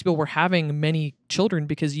lot of times people were having many children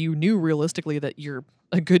because you knew realistically that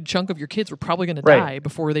a good chunk of your kids were probably going to Right. die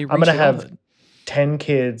before they reached I'm gonna have adulthood. 10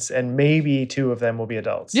 kids and maybe 2 of them will be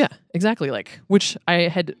adults. Yeah, exactly. Like, which I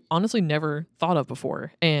had honestly never thought of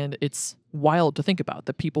before. And it's wild to think about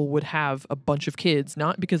that people would have a bunch of kids,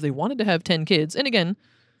 not because they wanted to have 10 kids. And again,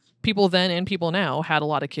 people then and people now had a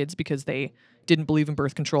lot of kids because they didn't believe in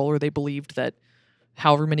birth control, or they believed that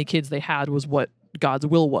however many kids they had was what God's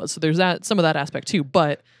will was. So there's that, some of that aspect too.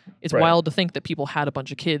 But it's Right. wild to think that people had a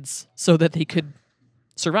bunch of kids so that they could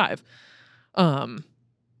survive.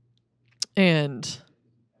 And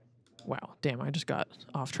wow, damn, I just got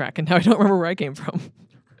off track and now I don't remember where I came from.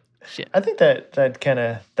 Shit. I think that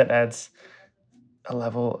adds a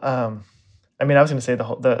level. I mean, I was going to say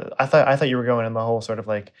I thought you were going in the whole sort of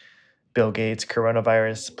like Bill Gates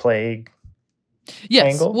coronavirus plague.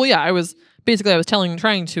 Yes. Angle? Well, yeah, I was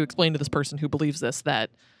trying to explain to this person who believes this that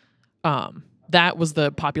that was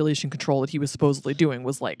the population control that he was supposedly doing,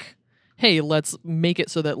 was like, hey, let's make it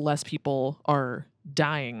so that less people are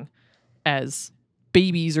dying as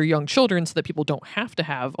babies or young children so that people don't have to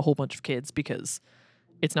have a whole bunch of kids, because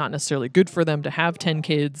it's not necessarily good for them to have 10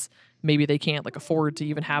 kids. Maybe they can't like afford to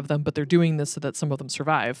even have them, but they're doing this so that some of them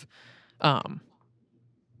survive. Yeah,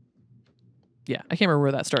 I can't remember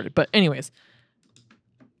where that started. But anyways,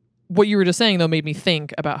 what you were just saying, though, made me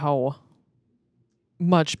think about how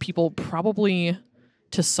much people probably,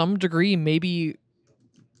 to some degree, maybe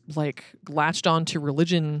like latched on to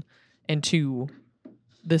religion and to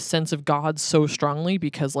this sense of God so strongly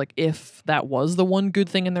because, like, if that was the one good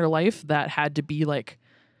thing in their life, that had to be like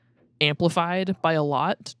amplified by a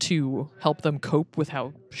lot to help them cope with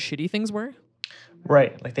how shitty things were.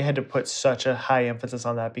 Right. Like they had to put such a high emphasis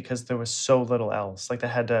on that because there was so little else. Like they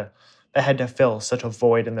had to fill such a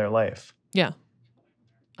void in their life. Yeah.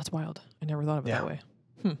 That's wild. I never thought of it Yeah. that way.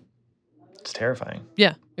 It's terrifying.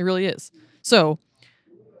 Yeah, it really is. So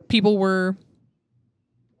people were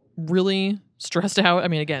really stressed out. I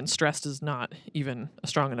mean, again, stressed is not even a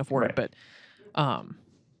strong enough word, Right. but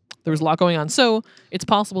there was a lot going on. So it's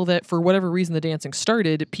possible that for whatever reason the dancing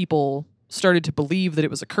started, people started to believe that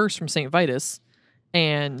it was a curse from St. Vitus,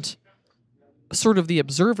 and sort of the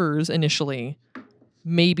observers initially,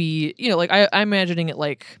 maybe, you know, like I'm imagining it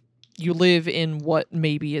like you live in what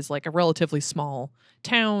maybe is like a relatively small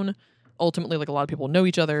town. Ultimately, like a lot of people know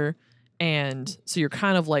each other. And so you're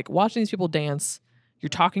kind of like watching these people dance. You're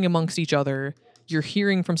talking amongst each other. You're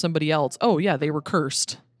hearing from somebody else, oh, yeah, they were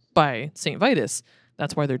cursed by St. Vitus.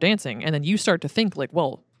 That's why they're dancing. And then you start to think, like,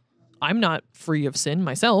 well, I'm not free of sin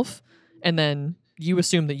myself. And then you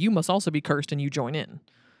assume that you must also be cursed and you join in.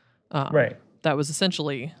 Right. That was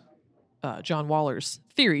essentially John Waller's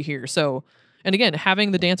theory here. So, and again,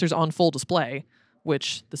 having the dancers on full display,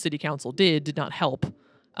 which the city council did not help.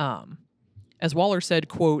 As Waller said,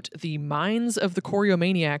 quote, "The minds of the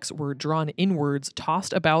choreomaniacs were drawn inwards,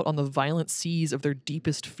 tossed about on the violent seas of their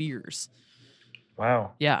deepest fears."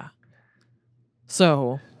 Wow. Yeah.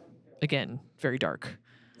 So, again, very dark.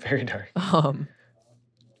 Very dark.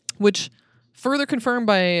 Which further confirmed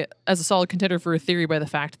by as a solid contender for a theory by the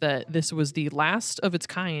fact that this was the last of its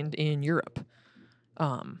kind in Europe.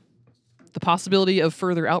 The possibility of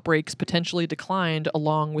further outbreaks potentially declined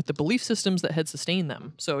along with the belief systems that had sustained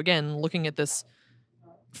them. So again, looking at this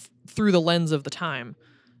through the lens of the time,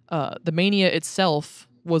 the mania itself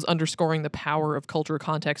was underscoring the power of cultural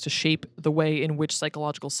context to shape the way in which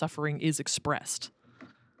psychological suffering is expressed.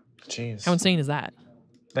 Jeez. How insane is that?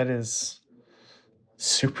 That is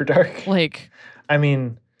super dark. Like, I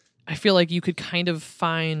mean, I feel like you could kind of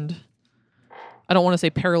find, I don't want to say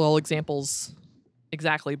parallel examples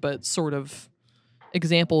exactly, but sort of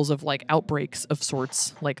examples of like outbreaks of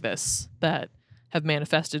sorts like this that have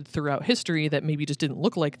manifested throughout history that maybe just didn't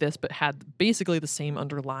look like this, but had basically the same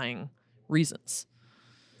underlying reasons.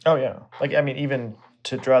 oh yeah. Like, I mean, even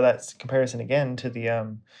to draw that comparison again to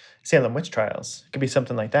the Salem witch trials, it could be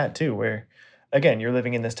something like that too, where again, you're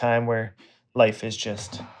living in this time where life is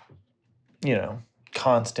just,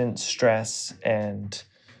 constant stress and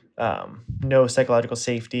no psychological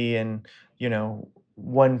safety. And,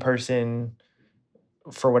 one person,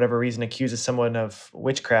 for whatever reason, accuses someone of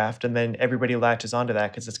witchcraft, and then everybody latches onto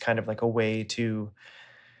that because it's kind of like a way to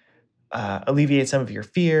alleviate some of your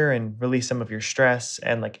fear and release some of your stress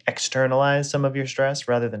and like externalize some of your stress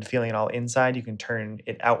rather than feeling it all inside. You can turn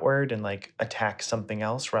it outward and like attack something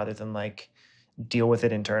else rather than like deal with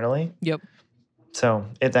it internally. Yep. So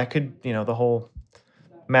that could, the whole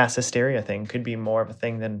mass hysteria thing could be more of a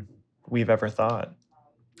thing than we've ever thought.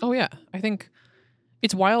 Oh, yeah. I think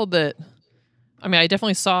it's wild that, I mean,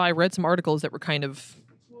 I read some articles that were kind of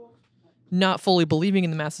not fully believing in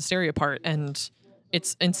the mass hysteria part. And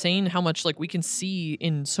it's insane how much like we can see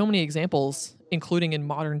in so many examples, including in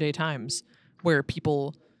modern day times, where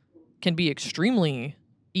people can be extremely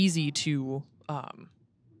easy to,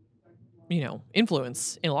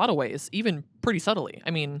 influence in a lot of ways, even pretty subtly.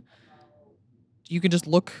 I mean, you can just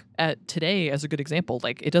look at today as a good example.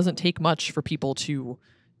 Like, it doesn't take much for people to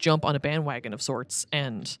jump on a bandwagon of sorts,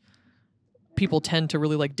 and people tend to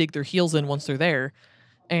really like dig their heels in once they're there.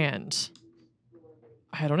 And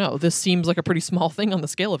I don't know, this seems like a pretty small thing on the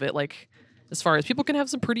scale of it. Like, as far as people can have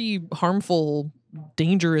some pretty harmful,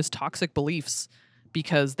 dangerous, toxic beliefs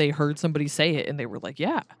because they heard somebody say it and they were like,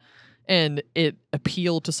 yeah. And it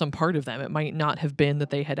appealed to some part of them. It might not have been that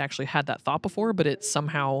they had actually had that thought before, but it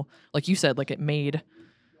somehow, like you said, like it made,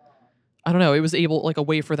 I don't know, it was able, like a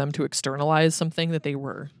way for them to externalize something that they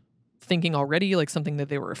were thinking already, like something that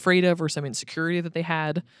they were afraid of or some insecurity that they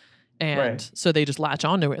had. And Right. so they just latch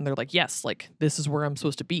onto it and they're like, yes, like this is where I'm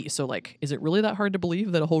supposed to be. So like, is it really that hard to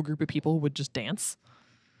believe that a whole group of people would just dance?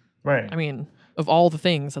 Right. I mean, of all the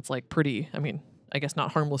things, that's like pretty, I mean, I guess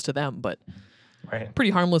not harmless to them, but Right. pretty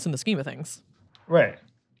harmless in the scheme of things. Right.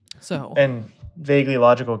 So, And vaguely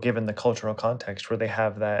logical given the cultural context where they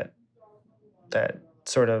have that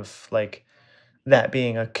sort of like that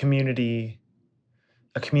being a community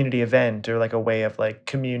event, or like a way of like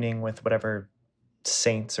communing with whatever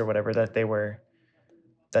saints or whatever that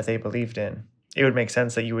they believed in. It would make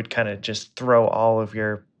sense that you would kind of just throw all of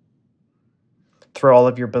your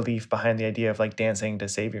belief behind the idea of like dancing to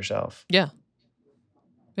save yourself. Yeah.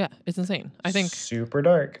 Yeah, it's insane. I think super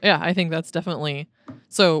dark. Yeah, I think that's definitely.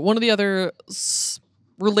 So one of the other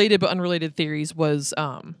related but unrelated theories was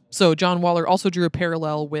so John Waller also drew a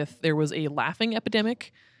parallel with there was a laughing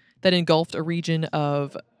epidemic that engulfed a region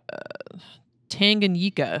of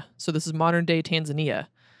Tanganyika. So this is modern day Tanzania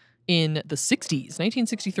in the 60s,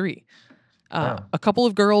 1963. Wow. A couple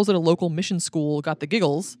of girls at a local mission school got the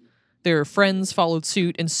giggles. Their friends followed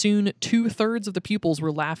suit, and soon 2/3 of the pupils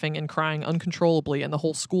were laughing and crying uncontrollably, and the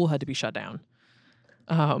whole school had to be shut down.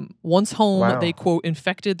 Once home, Wow. they, quote,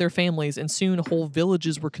 infected their families, and soon whole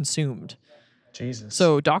villages were consumed. Jesus.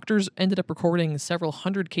 So doctors ended up recording several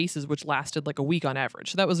hundred cases, which lasted like a week on average.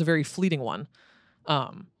 So that was a very fleeting one.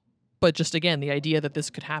 But just again, the idea that this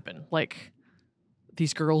could happen. Like,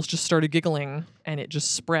 these girls just started giggling, and it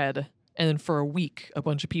just spread. And then for a week, a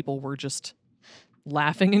bunch of people were just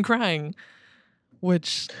laughing and crying,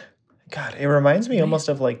 which... God, it reminds me almost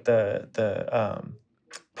of like the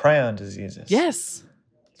prion diseases. Yes.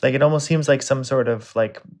 Like, it almost seems like some sort of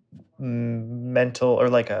like mental, or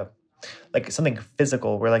like something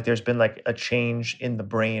physical, where like there's been like a change in the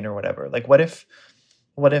brain or whatever. Like, what if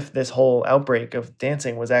this whole outbreak of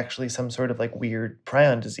dancing was actually some sort of like weird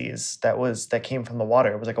prion disease that came from the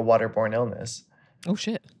water? It was like a waterborne illness. Oh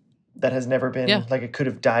shit. That has never been like, it could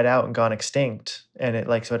have died out and gone extinct, and it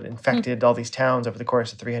like, so it infected all these towns over the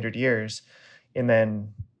course of 300 years, and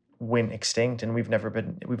then went extinct, and we've never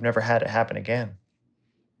had it happen again.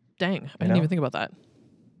 Dang, I didn't even think about that.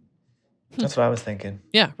 That's what I was thinking.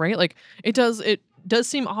 Yeah, right? Like, it does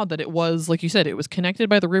seem odd that it was, like you said, it was connected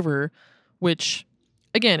by the river, which,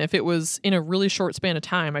 again, if it was in a really short span of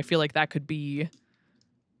time, I feel like that could be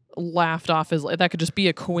laughed off as, that could just be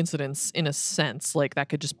a coincidence in a sense. Like, that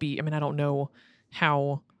could just be, I mean, I don't know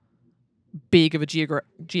how big of a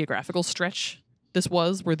geographical stretch this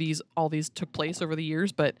was where all these took place over the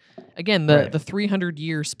years, but again, the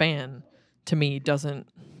 300-year span to me doesn't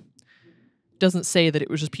say that it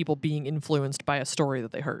was just people being influenced by a story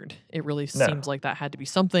that they heard. It really seems like that had to be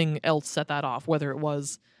something else set that off, whether it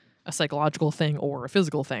was a psychological thing or a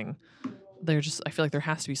physical thing. I feel like there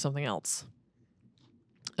has to be something else.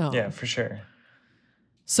 Yeah, for sure.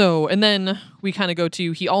 So, and then we kind of go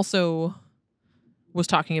to, he also was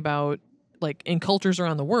talking about, like, in cultures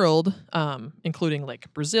around the world, including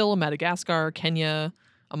like Brazil, Madagascar, Kenya,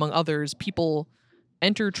 among others, people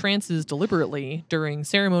enter trances deliberately during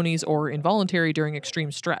ceremonies or involuntary during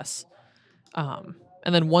extreme stress. And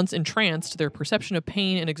then once entranced, their perception of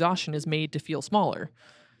pain and exhaustion is made to feel smaller.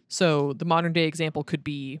 So the modern day example could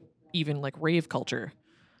be even like rave culture.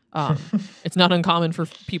 It's not uncommon for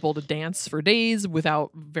people to dance for days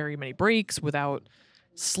without very many breaks, without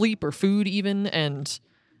sleep or food even. And,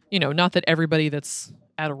 you know, not that everybody that's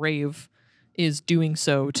at a rave is doing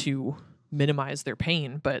so to minimize their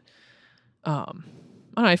pain, but I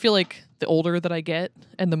don't know, I feel like the older that I get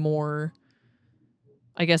and the more,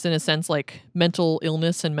 I guess in a sense, like, mental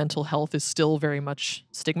illness and mental health is still very much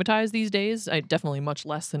stigmatized these days. Definitely much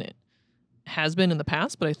less than it has been in the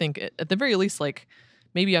past, but I think at the very least, like,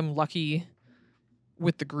 maybe I'm lucky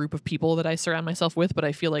with the group of people that I surround myself with, but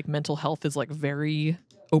I feel like mental health is like very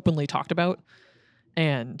openly talked about,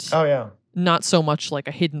 and not so much like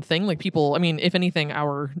a hidden thing. Like, people, I mean, if anything,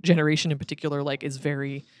 our generation in particular, like, is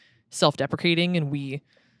very self-deprecating, and we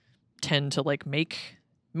tend to like make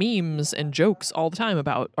memes and jokes all the time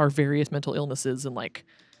about our various mental illnesses. And like,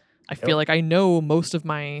 I feel like I know most of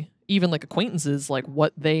my, even like acquaintances, like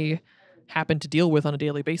what they happen to deal with on a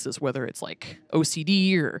daily basis, whether it's like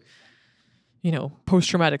OCD or, you know,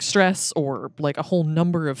 post-traumatic stress or like a whole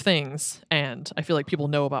number of things. And I feel like people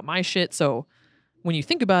know about my shit. So when you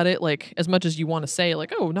think about it, like, as much as you want to say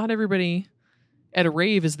like, oh, not everybody at a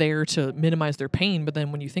rave is there to minimize their pain, but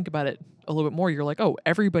then when you think about it a little bit more, you're like, oh,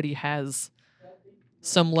 everybody has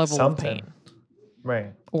some level of pain,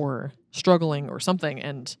 right, or struggling or something.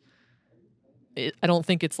 And I don't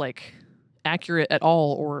think it's like accurate at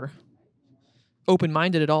all or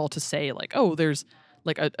open-minded at all to say like, oh, there's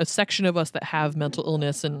like a section of us that have mental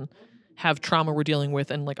illness and have trauma we're dealing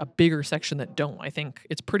with, and like a bigger section that don't. I think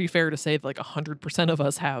it's pretty fair to say that like 100% of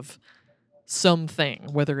us have something,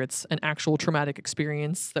 whether it's an actual traumatic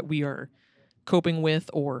experience that we are coping with,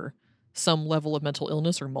 or some level of mental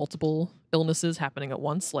illness or multiple illnesses happening at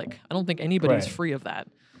once. Like, I don't think anybody's free of that.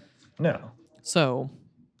 No. So.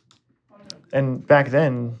 And back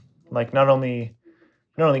then, like, not only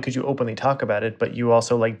not only could you openly talk about it, but you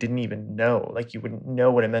also like didn't even know, like you wouldn't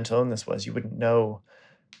know what a mental illness was. You wouldn't know,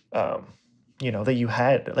 um, that you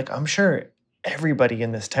had, like, I'm sure everybody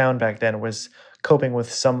in this town back then was coping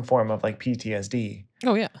with some form of like PTSD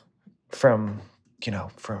Oh yeah. from,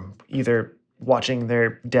 from either watching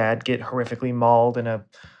their dad get horrifically mauled in a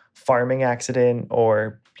farming accident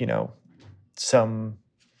or, some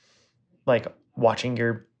like watching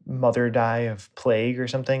your mother die of plague or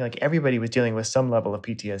something. Like everybody was dealing with some level of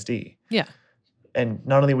PTSD. Yeah. And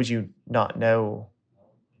not only would you not know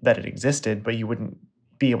that it existed, but you wouldn't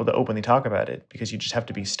be able to openly talk about it because you just have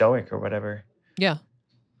to be stoic or whatever. Yeah.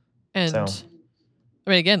 And So, I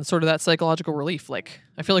mean, again, sort of that psychological relief. Like,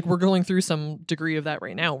 I feel like we're going through some degree of that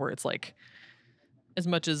right now where it's like, as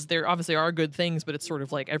much as there obviously are good things, but it's sort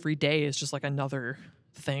of like every day is just like another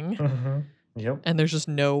thing. mhm. Yep. And there's just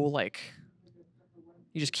no, like,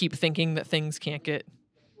 you just keep thinking that things can't get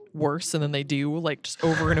worse. And then they do, like, just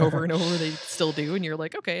over and over and over, they still do. And you're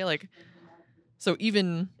like, okay, like, so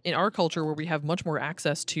even in our culture where we have much more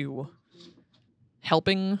access to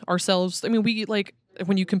helping ourselves, I mean, we like,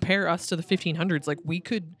 when you compare us to the 1500s, like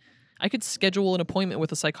I could schedule an appointment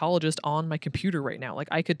with a psychologist on my computer right now. Like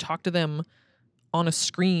I could talk to them on a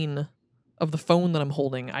screen of the phone that I'm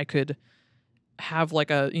holding. I could have like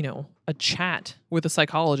a chat with a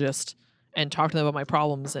psychologist and talk to them about my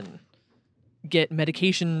problems and get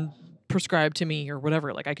medication prescribed to me or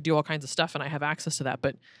whatever. Like I could do all kinds of stuff and I have access to that,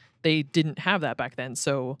 but they didn't have that back then.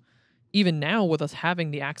 So even now with us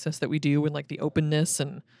having the access that we do and like the openness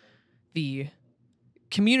and the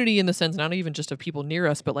community in the sense, not even just of people near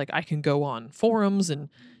us, but like I can go on forums and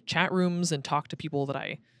chat rooms and talk to people that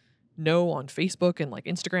I know on Facebook and like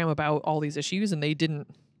Instagram about all these issues, and they didn't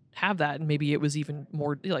have that. And maybe it was even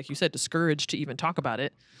more, like you said, discouraged to even talk about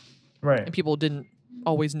it. Right. And people didn't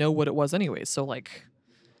always know what it was anyways. So like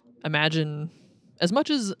imagine as much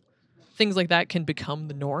as things like that can become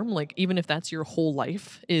the norm, like even if that's your whole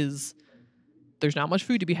life is there's not much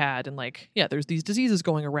food to be had and like, yeah, there's these diseases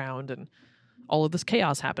going around and all of this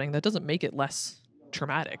chaos happening, that doesn't make it less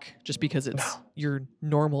traumatic just because it's your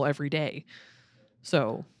normal every day.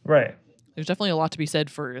 So Right. there's definitely a lot to be said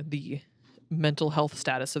for the mental health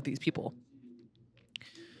status of these people.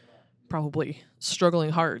 Probably struggling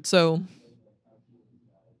hard. So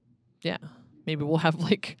yeah, maybe we'll have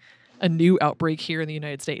like a new outbreak here in the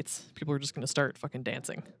United States. People are just going to start fucking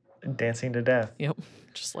dancing. Dancing to death. Yep.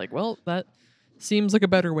 Just like, well, that seems like a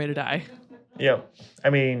better way to die. Yep. I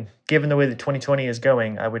mean, given the way that 2020 is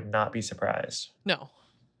going, I would not be surprised. No.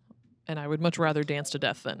 And I would much rather dance to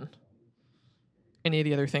death than any of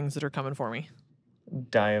the other things that are coming for me.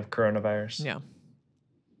 Die of coronavirus. Yeah.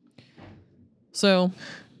 So.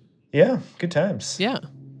 Yeah, good times. Yeah.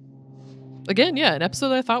 Again, yeah, an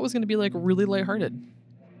episode I thought was going to be like really lighthearted.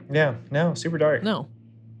 Yeah, no, super dark. No.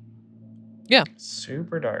 Yeah.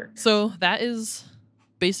 Super dark. So that is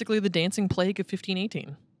basically the dancing plague of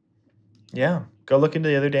 1518. Yeah, go look into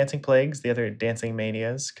the other dancing plagues, the other dancing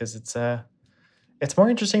manias, because it's more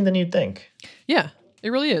interesting than you'd think. Yeah,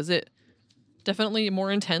 it really is. It definitely more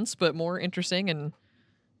intense, but more interesting. And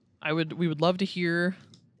we would love to hear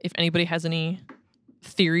if anybody has any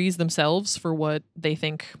theories themselves for what they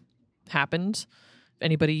think happened. If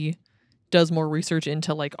anybody does more research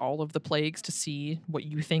into like all of the plagues to see what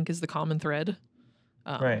you think is the common thread.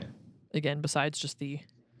 Right. Again, besides just the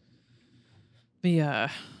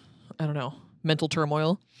I don't know, mental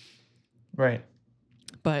turmoil. Right.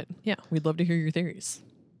 But yeah, we'd love to hear your theories.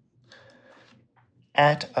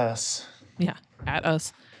 At us. Yeah, at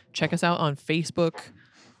us. Check us out on Facebook.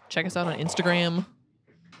 Check us out on Instagram.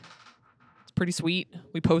 It's pretty sweet.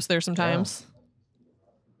 We post there sometimes.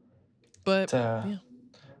 But yeah.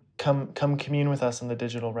 Come commune with us in the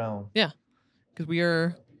digital realm. Yeah. Because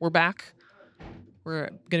we're back. We're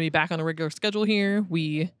going to be back on a regular schedule here.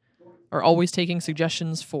 We are always taking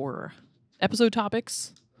suggestions for episode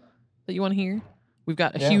topics that you want to hear. We've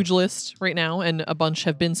got a huge list right now, and a bunch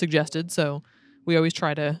have been suggested. So we always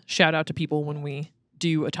try to shout out to people when we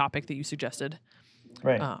do a topic that you suggested.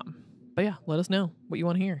 Right. But yeah, let us know what you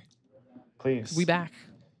want to hear. Please. We back.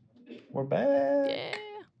 We're back. Yeah.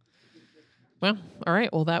 Well, all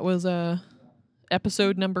right. Well, that was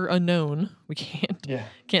episode number unknown. We can't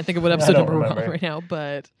think of what episode number we're on right now,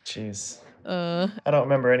 but jeez. I don't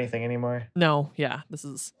remember anything anymore. No, yeah. This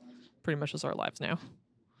is pretty much just our lives now.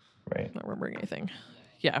 Right. Not remembering anything.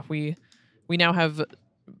 Yeah, we now have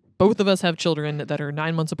both of us have children that are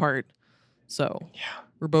 9 months apart. So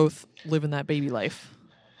we're both living that baby life.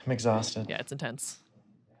 I'm exhausted. Yeah, it's intense.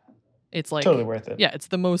 It's like totally worth it. Yeah, it's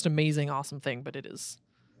the most amazing, awesome thing, but it is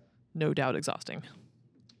no doubt exhausting.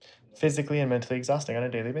 Physically and mentally exhausting on a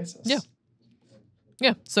daily basis. Yeah.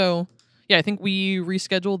 Yeah. So yeah, I think we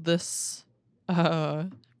rescheduled this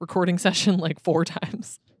recording session like 4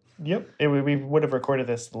 times. Yep. We would have recorded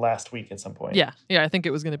this last week at some point. Yeah. I think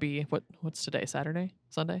it was going to be what's today? Saturday?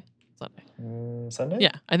 Sunday? Sunday?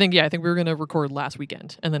 Yeah. I think we were going to record last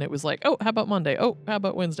weekend, and then it was like, oh, how about Monday? Oh, how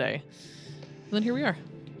about Wednesday? And then here we are.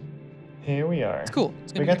 It's cool.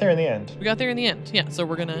 We got there in the end. We got there in the end. Yeah. So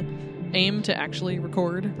we're going to aim to actually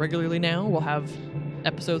record regularly now. We'll have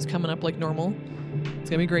episodes coming up like normal. It's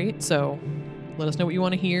going to be great. So let us know what you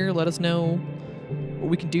want to hear. Let us know what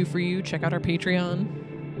we can do for you. Check out our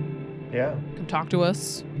Patreon. Yeah. Come talk to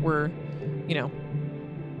us. We're,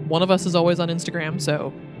 one of us is always on Instagram,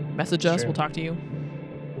 so message us. True. We'll talk to you.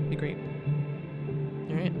 Be great.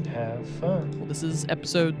 All right. Have fun. Well, this is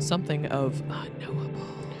episode something of Unknowable.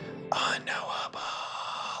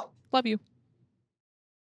 Unknowable. Love you.